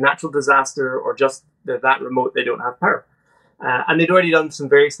that be through natural disaster or just they're that remote they don't have power. And they'd already done some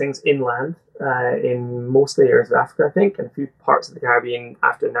various things inland, in mostly areas of Africa, I think, and a few parts of the Caribbean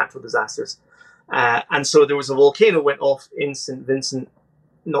after natural disasters. And so there was a volcano went off in St. Vincent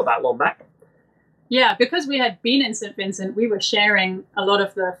not that long back. Yeah, because we had been in St. Vincent, we were sharing a lot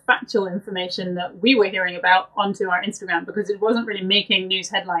of the factual information that we were hearing about onto our Instagram because it wasn't really making news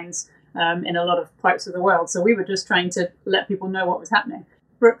headlines in a lot of parts of the world. So we were just trying to let people know what was happening.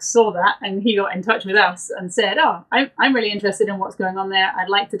 Brooks saw that and he got in touch with us and said, oh, I'm really interested in what's going on there. I'd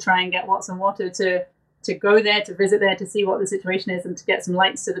like to try and get Watts on Water to go there, to visit there, to see what the situation is and to get some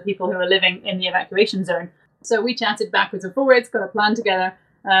lights to the people who are living in the evacuation zone. So we chatted backwards and forwards, got a plan together.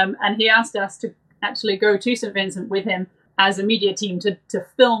 And he asked us to actually go to St. Vincent with him as a media team to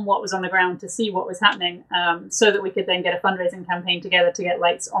film what was on the ground, to see what was happening, so that we could then get a fundraising campaign together to get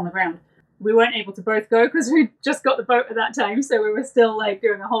lights on the ground. We weren't able to both go because we just got the boat at that time, so we were still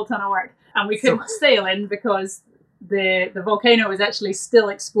doing a whole ton of work. And we couldn't sail in because the volcano was actually still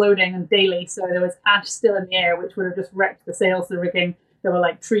exploding daily, so there was ash still in the air, which would have just wrecked the sails, the rigging. There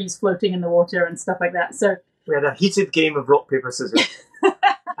were trees floating in the water and stuff like that. So we had a heated game of rock, paper, scissors.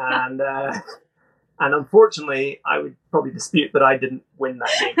 And unfortunately, I would probably dispute that I didn't win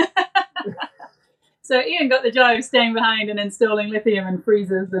that game. So Ian got the job of staying behind and installing lithium and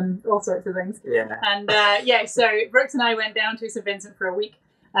freezers and all sorts of things. Yeah. And so Brooks and I went down to St. Vincent for a week.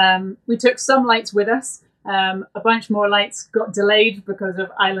 We took some lights with us. A bunch more lights got delayed because of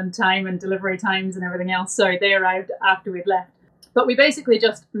island time and delivery times and everything else. So they arrived after we'd left. But we basically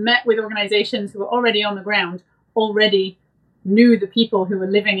just met with organizations who were already on the ground, already knew the people who were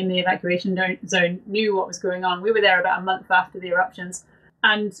living in the evacuation zone, knew what was going on. We were there about a month after the eruptions.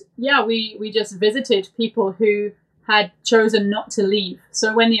 And yeah, we just visited people who had chosen not to leave.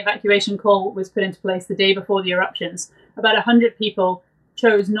 So when the evacuation call was put into place the day before the eruptions, about 100 people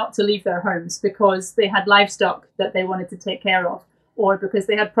chose not to leave their homes because they had livestock that they wanted to take care of, or because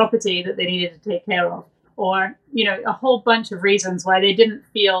they had property that they needed to take care of, or, a whole bunch of reasons why they didn't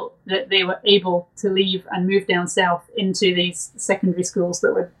feel that they were able to leave and move down south into these secondary schools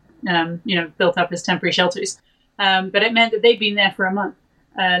that were, built up as temporary shelters. But it meant that they'd been there for a month,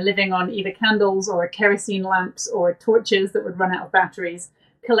 living on either candles or kerosene lamps or torches that would run out of batteries,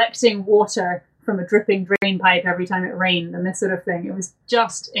 collecting water from a dripping drain pipe every time it rained and this sort of thing. It was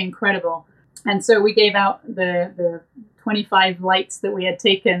just incredible. And so we gave out the 25 lights that we had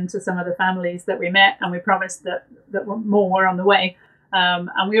taken to some of the families that we met, and we promised that more were on the way.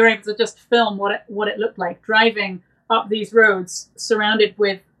 And we were able to just film what it looked like driving up these roads surrounded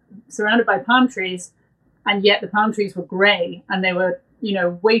by palm trees, and yet the palm trees were grey and they were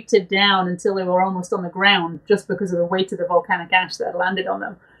weighted down until they were almost on the ground just because of the weight of the volcanic ash that had landed on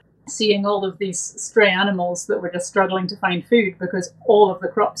them. Seeing all of these stray animals that were just struggling to find food because all of the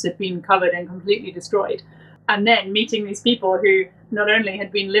crops had been covered and completely destroyed. And then meeting these people who not only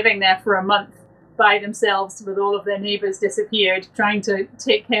had been living there for a month by themselves with all of their neighbors disappeared, trying to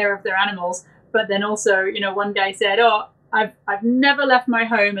take care of their animals, but then also, one guy said, "Oh, I've never left my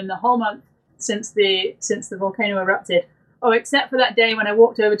home in the whole month since the volcano erupted. Oh, except for that day when I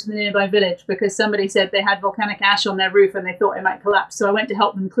walked over to the nearby village because somebody said they had volcanic ash on their roof and they thought it might collapse. So I went to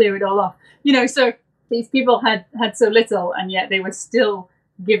help them clear it all off." So these people had so little, and yet they were still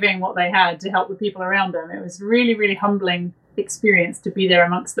giving what they had to help the people around them. It was really, really humbling experience to be there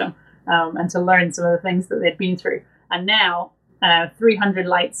amongst them, and to learn some of the things that they'd been through. And now 300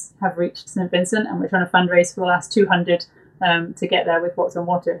 lights have reached St. Vincent, and we're trying to fundraise for the last 200 to get there with Watts on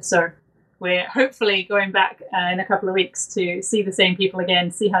Water. So we're hopefully going back in a couple of weeks to see the same people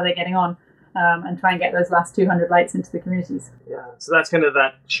again, see how they're getting on, and try and get those last 200 lights into the communities. Yeah, so that's kind of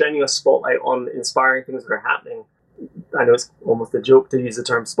that shining a spotlight on inspiring things that are happening. I know it's almost a joke to use the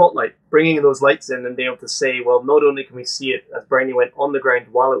term spotlight, bringing those lights in and being able to say, well, not only can we see it, as Bryony went, on the ground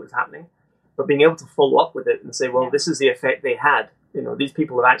while it was happening, but being able to follow up with it and say, well, this is the effect they had. You know, these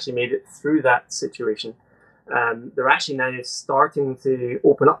people have actually made it through that situation. They're actually now starting to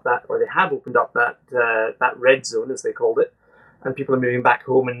open up that, or they have opened up that red zone, as they called it, and people are moving back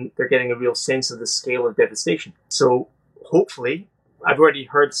home and they're getting a real sense of the scale of devastation. So hopefully, I've already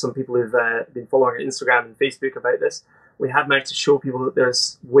heard some people who've been following on Instagram and Facebook about this. We have managed to show people that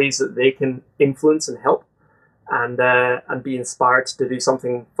there's ways that they can influence and help and be inspired to do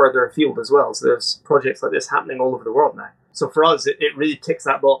something further afield as well. So there's projects like this happening all over the world now. So for us, it really ticks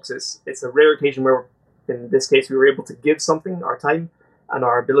that box. It's a rare occasion where, in this case, we were able to give something, our time and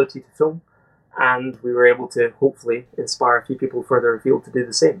our ability to film. And we were able to hopefully inspire a few people further afield to do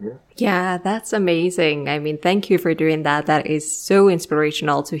the same. Yeah? Yeah, that's amazing. I mean, thank you for doing that. That is so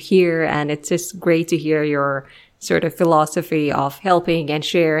inspirational to hear. And it's just great to hear your sort of philosophy of helping and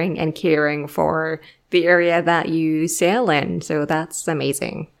sharing and caring for the area that you sail in. So that's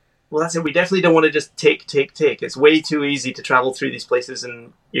amazing. Well, that's it. We definitely don't want to just take. It's way too easy to travel through these places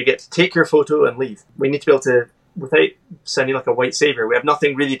and you get to take your photo and leave. We need to be able to, without sounding like a white savior, we have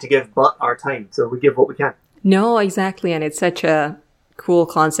nothing really to give but our time. So we give what we can. No, exactly. And it's such a cool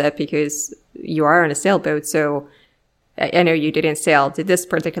concept because you are on a sailboat. So I know you didn't sail to this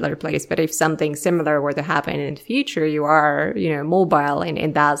particular place, but if something similar were to happen in the future, you are, mobile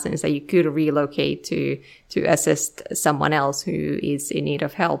in that sense that you could relocate to assist someone else who is in need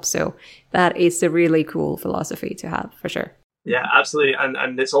of help. So that is a really cool philosophy to have, for sure. Yeah, absolutely.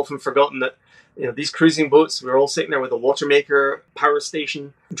 And it's often forgotten that, these cruising boats, we're all sitting there with a water maker, power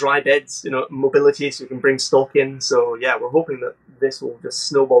station, dry beds, mobility, so we can bring stock in. So yeah, we're hoping that this will just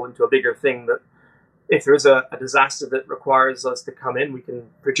snowball into a bigger thing, that if there is a disaster that requires us to come in, we can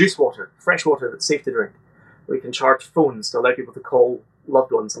produce water, fresh water that's safe to drink. We can charge phones to allow people to call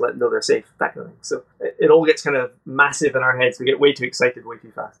loved ones and let them know they're safe, that kind of thing. So it all gets kind of massive in our heads. We get way too excited way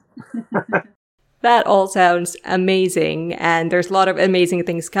too fast. That all sounds amazing, and there's a lot of amazing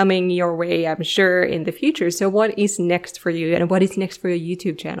things coming your way, I'm sure, in the future. So what is next for you, and what is next for your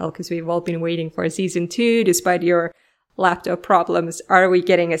YouTube channel? Because we've all been waiting for season 2, despite your laptop problems. Are we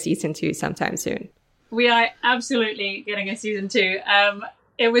getting a season 2 sometime soon? We are absolutely getting a season 2.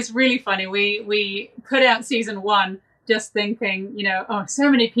 It was really funny. We put out season 1 just thinking, so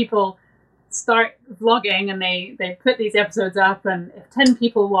many people start vlogging and they put these episodes up, and if 10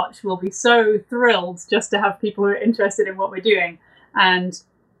 people watch, we'll be so thrilled just to have people who are interested in what we're doing. And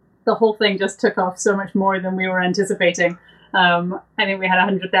the whole thing just took off so much more than we were anticipating. I think we had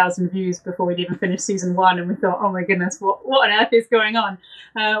 100,000 views before we'd even finished season 1, and we thought, oh my goodness, what on earth is going on?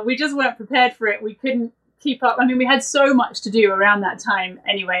 We just weren't prepared for it. We couldn't keep up. I mean, we had so much to do around that time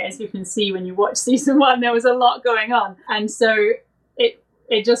anyway. As you can see when you watch season 1, there was a lot going on. And so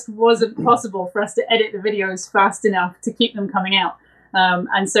it just wasn't possible for us to edit the videos fast enough to keep them coming out.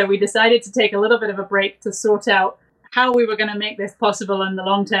 And so we decided to take a little bit of a break to sort out how we were going to make this possible in the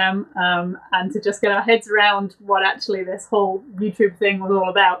long term, and to just get our heads around what actually this whole YouTube thing was all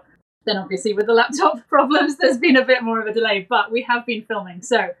about. Then obviously with the laptop problems, there's been a bit more of a delay, but we have been filming.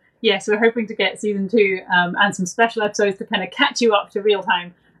 So yes, we're hoping to get season 2 and some special episodes to kind of catch you up to real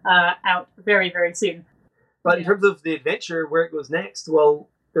time out very, very soon. But in terms of the adventure, where it goes next, well,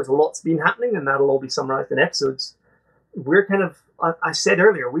 there's a lot's been happening, and that'll all be summarized in episodes. We're kind of, I said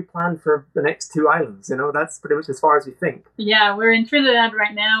earlier, we plan for the next 2 islands. That's pretty much as far as we think. Yeah, we're in Trinidad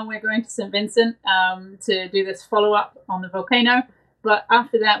right now. We're going to St. Vincent to do this follow-up on the volcano. But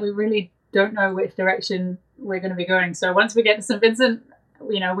after that, we really don't know which direction we're going to be going. So once we get to St. Vincent,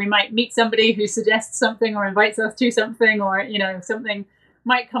 we might meet somebody who suggests something or invites us to something, or, something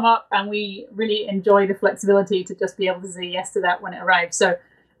might come up, and we really enjoy the flexibility to just be able to say yes to that when it arrives. So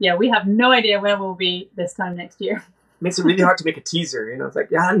yeah, we have no idea where we'll be this time next year. Makes it really hard to make a teaser, it's like,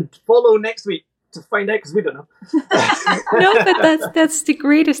 yeah, and follow next week to find out, because we don't know. No, but that's the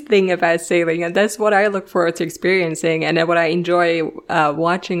greatest thing about sailing, and that's what I look forward to experiencing, and what I enjoy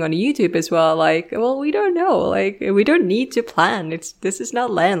watching on YouTube as well. Like, well, we don't know, like, we don't need to plan. This is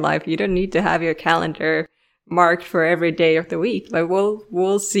not land life. You don't need to have your calendar marked for every day of the week. Like,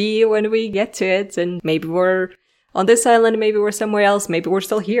 we'll see when we get to it, and maybe we're on this island, maybe we're somewhere else, maybe we're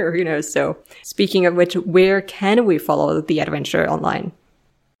still here, So speaking of which, where can we follow the adventure online?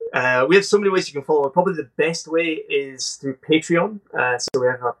 We have so many ways you can follow. Probably the best way is through Patreon. So we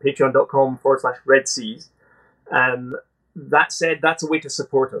have patreon.com/Red Seas. That said, that's a way to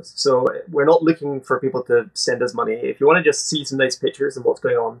support us. So we're not looking for people to send us money. If you want to just see some nice pictures of what's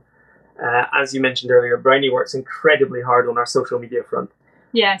going on, as you mentioned earlier, Bryony works incredibly hard on our social media front.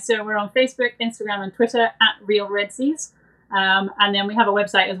 Yeah, so we're on Facebook, Instagram, and Twitter at Real Red Seas. And then we have a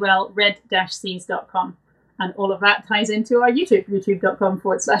website as well, red-seas.com. And all of that ties into our YouTube,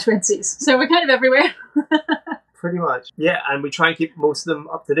 youtube.com/Red Seas. So we're kind of everywhere. Pretty much. Yeah, and we try and keep most of them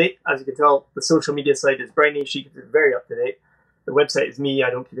up to date. As you can tell, the social media side is Bryony. She keeps it very up to date. The website is me.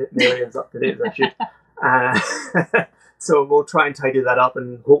 I don't keep it nearly as up to date as I should. So we'll try and tidy that up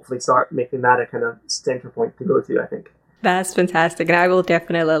and hopefully start making that a kind of center point to go to, I think. That's fantastic. And I will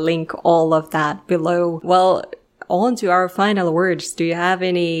definitely link all of that below. Well, on to our final words. Do you have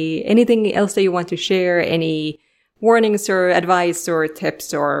anything else that you want to share? Any warnings or advice or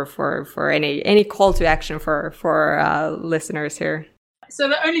tips or for any call to action for listeners here? So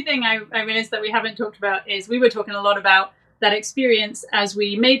the only thing I realized that we haven't talked about is we were talking a lot about that experience as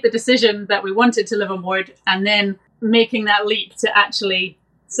we made the decision that we wanted to live on board and then making that leap to actually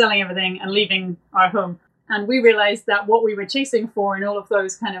selling everything and leaving our home. And we realized that what we were chasing for in all of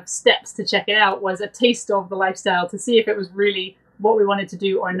those kind of steps to check it out was a taste of the lifestyle to see if it was really what we wanted to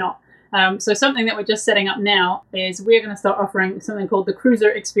do or not. So something that we're just setting up now is we're going to start offering something called the Cruiser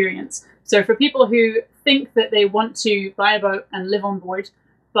Experience. So for people who think that they want to buy a boat and live on board,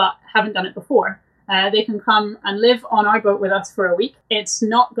 but haven't done it before, they can come and live on our boat with us for a week. It's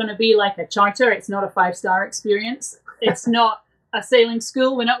not going to be like a charter. It's not a 5-star experience. It's not a sailing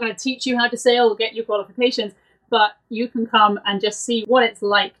school. We're not going to teach you how to sail or get you qualifications, but you can come and just see what it's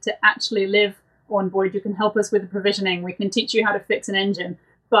like to actually live on board. You can help us with the provisioning. We can teach you how to fix an engine.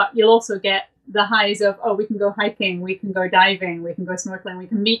 But you'll also get the highs of, we can go hiking, we can go diving, we can go snorkeling, we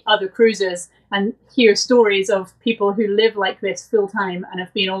can meet other cruisers and hear stories of people who live like this full time and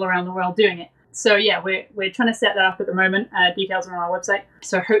have been all around the world doing it. So yeah, we're trying to set that up at the moment. Details are on our website.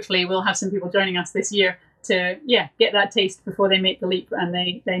 So hopefully we'll have some people joining us this year to get that taste before they make the leap and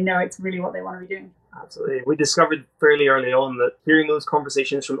they know it's really what they want to be doing. Absolutely. We discovered fairly early on that hearing those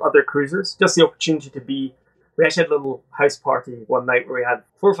conversations from other cruisers, just the opportunity to be. We actually had a little house party one night where we had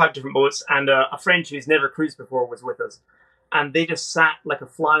 4 or 5 different boats and a friend who's never cruised before was with us. And they just sat like a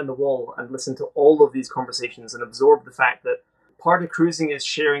fly on the wall and listened to all of these conversations and absorbed the fact that part of cruising is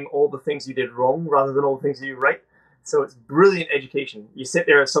sharing all the things you did wrong rather than all the things you do right. So it's brilliant education. You sit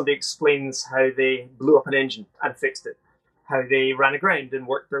there as somebody explains how they blew up an engine and fixed it, how they ran aground and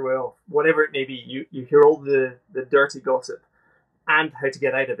worked their way off, whatever it may be. You hear all the dirty gossip and how to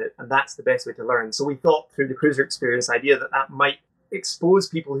get out of it. And that's the best way to learn. So we thought through the Cruiser Experience idea that might expose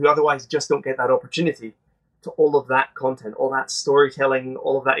people who otherwise just don't get that opportunity to all of that content, all that storytelling,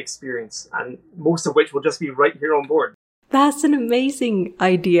 all of that experience, and most of which will just be right here on board. That's an amazing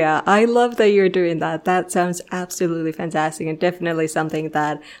idea. I love that you're doing that. That sounds absolutely fantastic and definitely something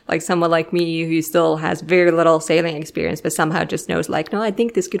that like someone like me who still has very little sailing experience but somehow just knows like, no, I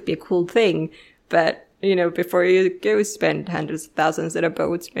think this could be a cool thing. But before you go spend hundreds of thousands in a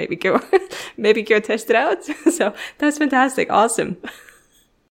boat, maybe go test it out. So that's fantastic. Awesome.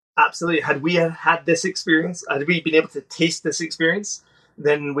 Absolutely. Had we had this experience, had we been able to taste this experience,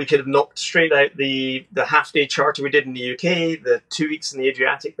 then we could have knocked straight out the half-day charter we did in the UK, the 2 weeks in the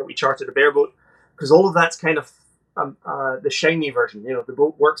Adriatic that we chartered a bareboat, because all of that's kind of the shiny version. The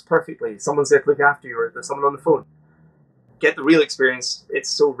boat works perfectly. Someone's there to look after you, or there's someone on the phone. Get the real experience.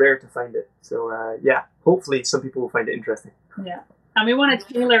 It's so rare to find it. So hopefully some people will find it interesting. Yeah. And we want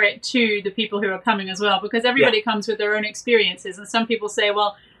to tailor it to the people who are coming as well, because everybody comes with their own experiences. And some people say,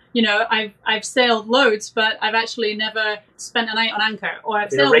 well, I've sailed loads, but I've actually never spent a night on anchor, or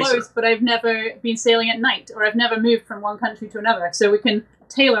I've sailed loads, but I've never been sailing at night, or I've never moved from one country to another. So we can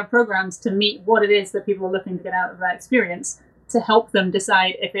tailor programs to meet what it is that people are looking to get out of that experience to help them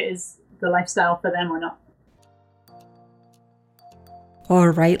decide if it is the lifestyle for them or not. All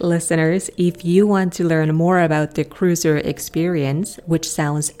right, listeners, if you want to learn more about the Cruiser Experience, which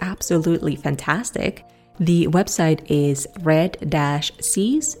sounds absolutely fantastic, the website is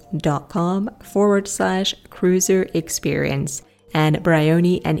red-seas.com/Cruiser Experience. And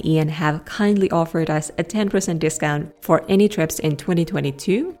Bryony and Ian have kindly offered us a 10% discount for any trips in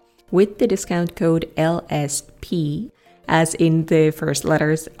 2022 with the discount code LSP, as in the first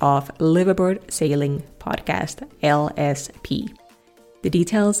letters of Liveaboard Sailing Podcast, LSP. The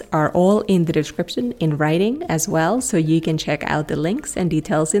details are all in the description in writing as well, so you can check out the links and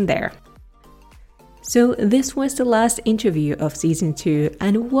details in there. So this was the last interview of season 2,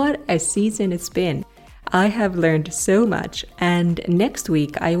 and what a season it's been. I have learned so much, and next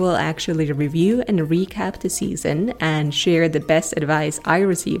week I will actually review and recap the season and share the best advice I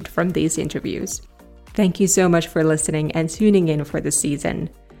received from these interviews. Thank you so much for listening and tuning in for this season.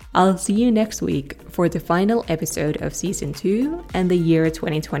 I'll see you next week for the final episode of Season 2 and the year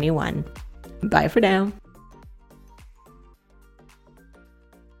 2021. Bye for now.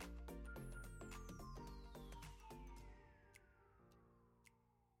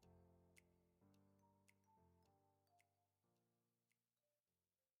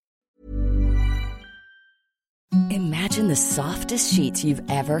 Imagine the softest sheets you've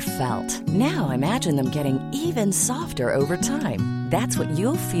ever felt. Now imagine them getting even softer over time. That's what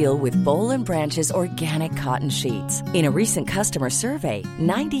you'll feel with Boll & Branch's organic cotton sheets. In a recent customer survey,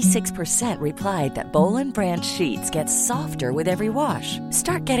 96% replied that Boll & Branch sheets get softer with every wash.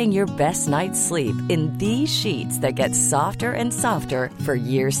 Start getting your best night's sleep in these sheets that get softer and softer for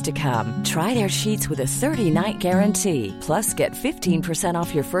years to come. Try their sheets with a 30-night guarantee. Plus, get 15%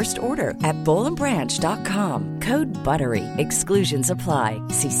 off your first order at bollandbranch.com. Code BUTTERY. Exclusions apply.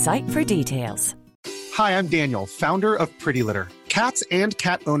 See site for details. Hi, I'm Daniel, founder of Pretty Litter. Cats and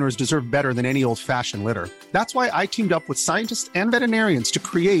cat owners deserve better than any old-fashioned litter. That's why I teamed up with scientists and veterinarians to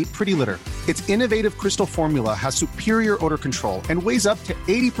create Pretty Litter. Its innovative crystal formula has superior odor control and weighs up to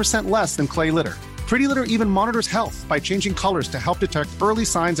 80% less than clay litter. Pretty Litter even monitors health by changing colors to help detect early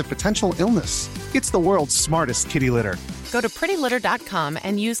signs of potential illness. It's the world's smartest kitty litter. Go to prettylitter.com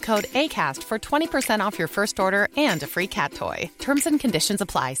and use code ACAST for 20% off your first order and a free cat toy. Terms and conditions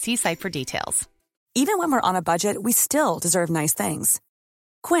apply. See site for details. Even when we're on a budget, we still deserve nice things.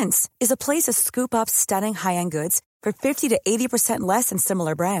 Quince is a place to scoop up stunning high-end goods for 50 to 80% less than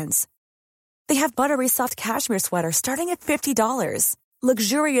similar brands. They have buttery soft cashmere sweaters starting at $50,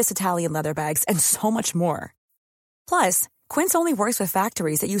 luxurious Italian leather bags, and so much more. Plus, Quince only works with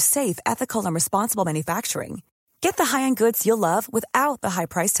factories that use safe, ethical, and responsible manufacturing. Get the high-end goods you'll love without the high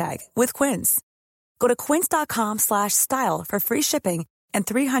price tag with Quince. Go to quince.com/style for free shipping and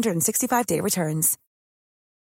 365-day returns.